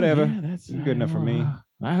whatever. Yeah, that's good enough for me.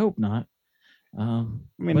 I hope not. I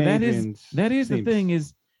mean, but that is the thing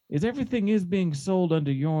is everything is being sold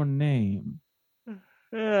under your name.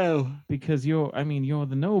 Oh, because you're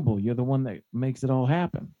the noble. You're the one that makes it all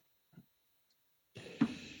happen.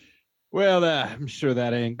 Well, I'm sure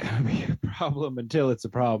that ain't gonna be a problem until it's a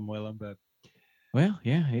problem, Willem. But well,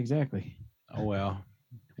 yeah, exactly. Oh well,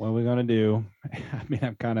 what are we gonna do? I mean,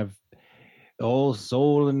 I'm kind of the whole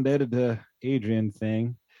soul indebted to Adrian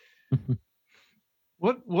thing.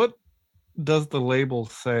 What does the label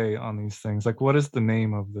say on these things? Like, what is the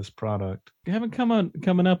name of this product? You haven't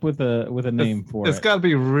coming up with a name for it. It's got to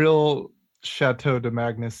be real Chateau de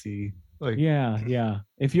Magnesy. Like, yeah.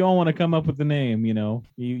 If you all want to come up with the name,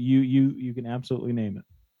 you can absolutely name it.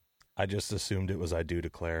 I just assumed it was I do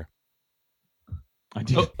declare.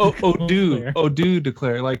 Do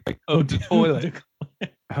declare, like do toilet.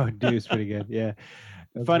 Do is pretty good. Yeah.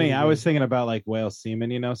 That's funny. I was thinking about like whale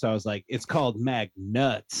semen, so I was like, it's called Mag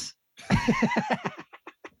Nuts.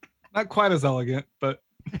 Not quite as elegant, but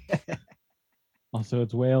also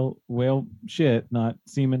it's whale shit, not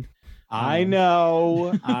semen. I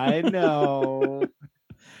know.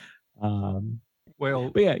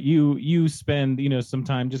 But yeah, you spend some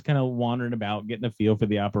time just kind of wandering about, getting a feel for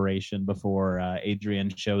the operation before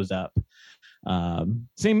Adrian shows up.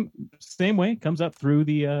 Same way, comes up through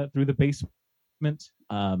the basement.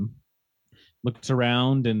 Looks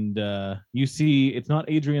around and you see it's not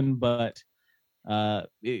Adrian, but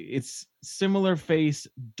it's similar face,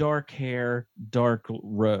 dark hair, dark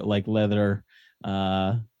like leather,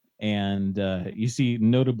 and you see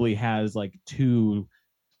notably has like two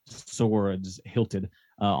swords hilted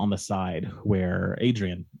on the side where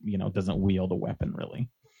Adrian, doesn't wield a weapon really.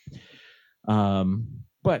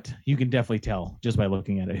 But you can definitely tell just by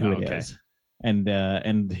looking at it who it is.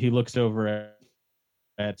 And he looks over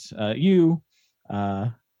at you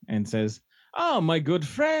and says, "Oh, my good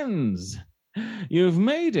friends, you've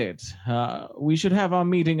made it. We should have our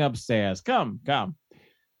meeting upstairs. Come."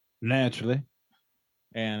 Naturally.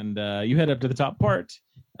 And you head up to the top part.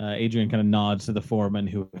 Adrian kind of nods to the foreman,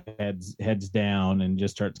 who heads down and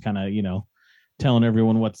just starts kind of, telling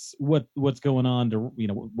everyone what's going on to,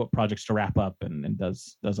 what projects to wrap up, and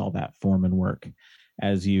does all that foreman work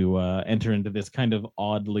as you enter into this kind of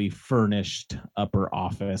oddly furnished upper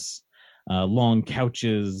office. Long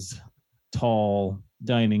couches, tall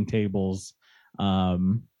dining tables,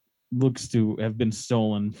 looks to have been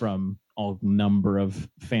stolen from all number of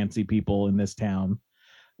fancy people in this town.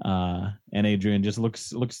 And Adrian just looks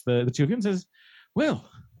the two of you and says, "Well,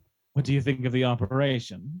 what do you think of the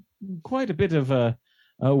operation? Quite a bit of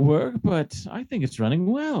work, but I think it's running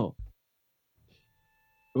well."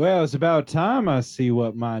 Well, it's about time I see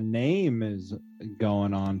what my name is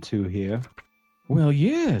going on to here. Well,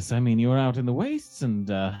 yes. I mean, you were out in the wastes, and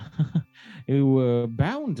you were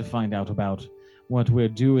bound to find out about what we're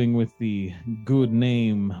doing with the good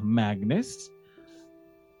name Magnus.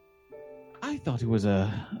 I thought it was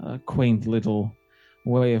a quaint little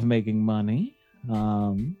way of making money.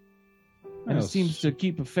 And it seems to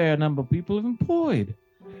keep a fair number of people employed.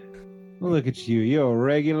 Look at you. You're a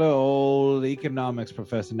regular old economics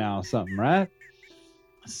professor now or something, right?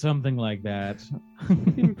 Something like that.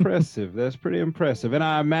 Impressive. That's pretty impressive. And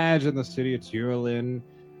I imagine the city of Turlin,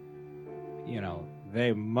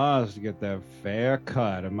 they must get their fair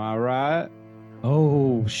cut. Am I right?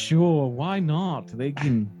 Oh, sure. Why not? They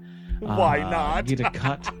can Why not? get a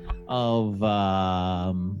cut of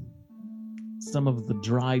some of the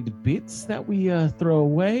dried bits that we throw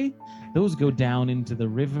away. Those go down into the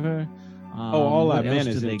river. All I meant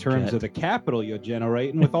is in terms of the capital you're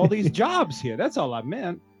generating with all these jobs here. That's all I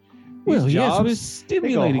meant. Well, These yes, jobs, we're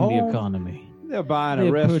stimulating the economy. They're buying They're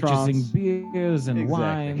a restaurant. purchasing beers and Exactly.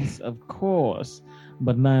 wines, of course,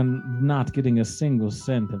 but not getting a single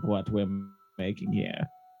cent of what we're making here.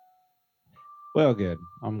 Well, good.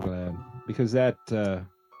 I'm glad. Because that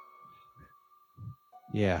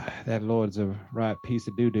Lord's a right piece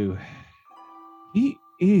of doo-doo. He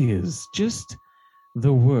is just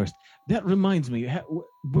the worst. That reminds me,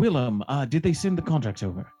 Willem, did they send the contracts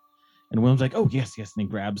over? And Willem's like, "Oh, yes. And he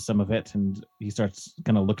grabs some of it, and he starts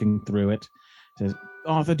kind of looking through it. Says,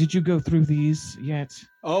 "Arthur, did you go through these yet?"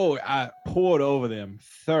 Oh, I poured over them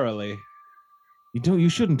thoroughly. You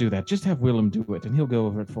shouldn't do that. Just have Willem do it, and he'll go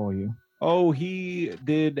over it for you. Oh, he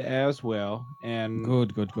did as well. And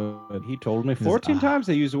Good. he told me 14 times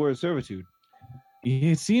they used the word servitude.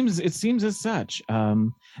 It seems as such.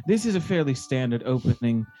 This is a fairly standard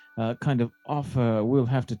opening kind of offer. We'll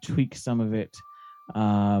have to tweak some of it,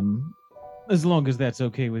 as long as that's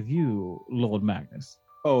okay with you, Lord Magnus.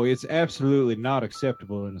 Oh, it's absolutely not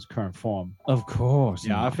acceptable in its current form. Of course.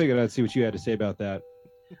 Yeah, I not. figured I'd see what you had to say about that.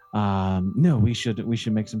 No, we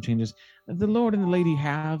should make some changes. The Lord and the Lady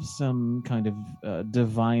have some kind of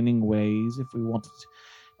divining ways. If we wanted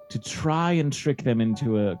to try and trick them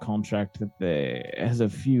into a contract that has a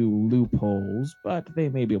few loopholes, but they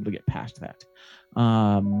may be able to get past that.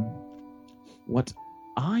 What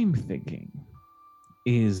I'm thinking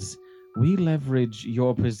is we leverage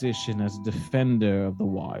your position as defender of the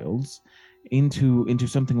wilds into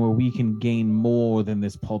something where we can gain more than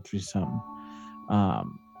this paltry sum.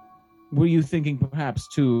 Were you thinking perhaps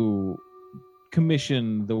to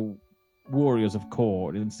commission the warriors of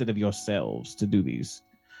Cord instead of yourselves to do these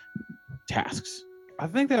tasks? I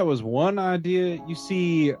think that was one idea. You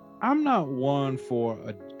see, I'm not one for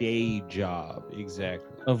a day job exactly.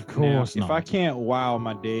 Of course Now, not. if I can't while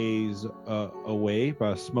my days away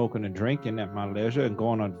by smoking and drinking at my leisure and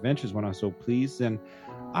going on adventures when I so please, then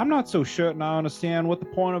I'm not so certain I understand what the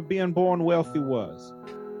point of being born wealthy was.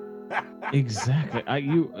 Exactly.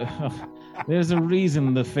 There's a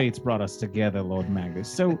reason the fates brought us together, Lord Magnus.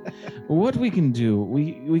 So what we can do,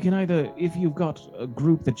 we can either, if you've got a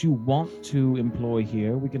group that you want to employ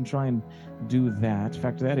here, we can try and do that,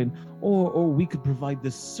 factor that in, or we could provide the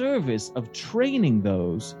service of training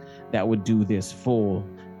those that would do this for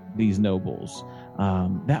these nobles.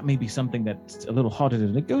 That may be something that's a little harder to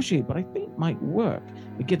negotiate, but I think might work.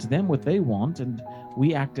 It gets them what they want, and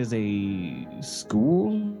we act as a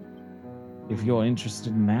school, if you're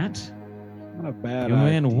interested in that. Not a bad Your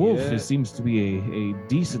man idea. Wolf seems to be a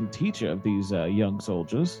decent teacher of these young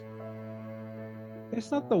soldiers.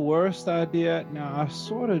 It's not the worst idea. Now, I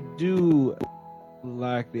sort of do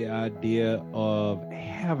like the idea of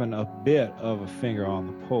having a bit of a finger on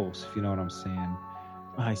the pulse, if you know what I'm saying.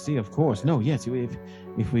 I see, of course. No, yes,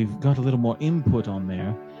 if we've got a little more input on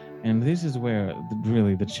there, and this is where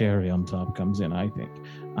really the cherry on top comes in, I think.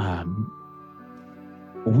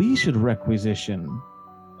 We should requisition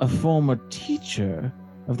a former teacher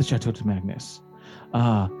of the Chateau de Magnus,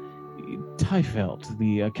 Tyfelt,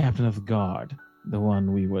 the captain of the guard, the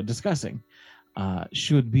one we were discussing,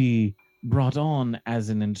 should be brought on as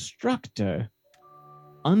an instructor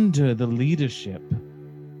under the leadership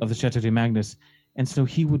of the Chateau de Magnus, and so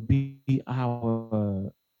he would be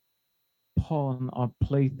our pawn, our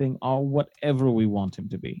plaything, or whatever we want him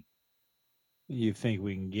to be. You think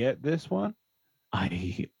we can get this one?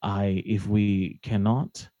 If we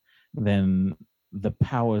cannot, then the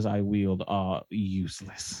powers I wield are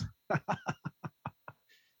useless.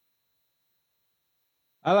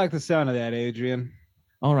 I like the sound of that, Adrian.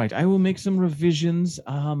 All right, I will make some revisions.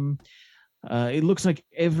 It looks like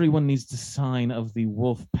everyone needs to sign of the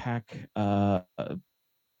Wolf Pack. So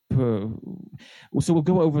we'll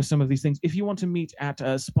go over some of these things. If you want to meet at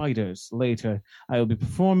Spiders later, I will be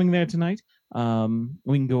performing there tonight. We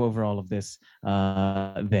can go over all of this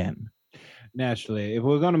then. Naturally. If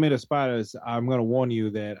we're going to meet at Spiders, I'm going to warn you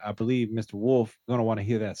that I believe Mr. Wolf is going to want to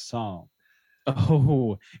hear that song.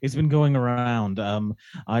 Oh, it's been going around.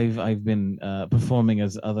 I've been performing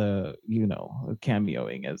as other,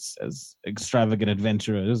 cameoing as extravagant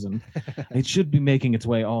adventurers, and it should be making its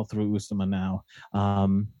way all through Usama now.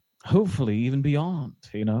 Hopefully even beyond,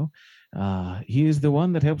 he is the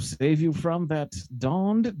one that helps save you from that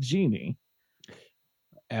dawned genie.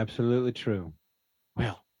 Absolutely true.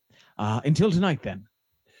 Well, until tonight then.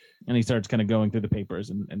 And he starts kind of going through the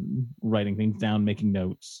papers and writing things down, making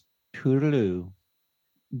notes. Toodaloo.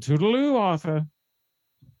 Toodaloo, Arthur.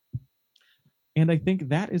 And I think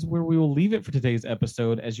that is where we will leave it for today's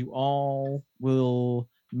episode, as you all will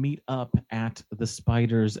meet up at the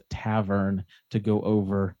Spiders Tavern to go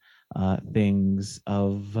over things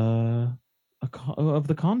of the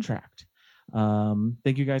contract.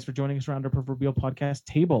 Thank you guys for joining us around our proverbial podcast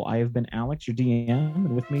table. I have been Alex, your DM,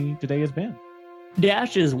 and with me today has been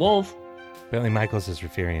Dash is Wolf. Bentley Michaels is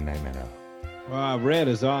Rafiri Night Meadow. Red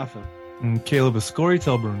is Arthur. And Caleb is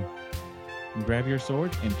Storytelbrun. Grab your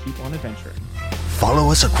sword and keep on adventuring.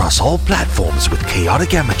 Follow us across all platforms with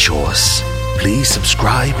Chaotic Amateurs. Please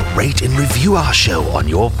subscribe, rate, and review our show on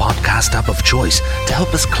your podcast app of choice to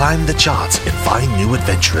help us climb the charts and find new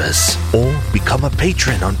adventurers. Or become a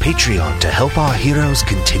patron on Patreon to help our heroes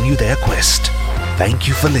continue their quest. Thank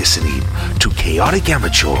you for listening to Chaotic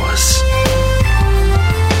Amateurs.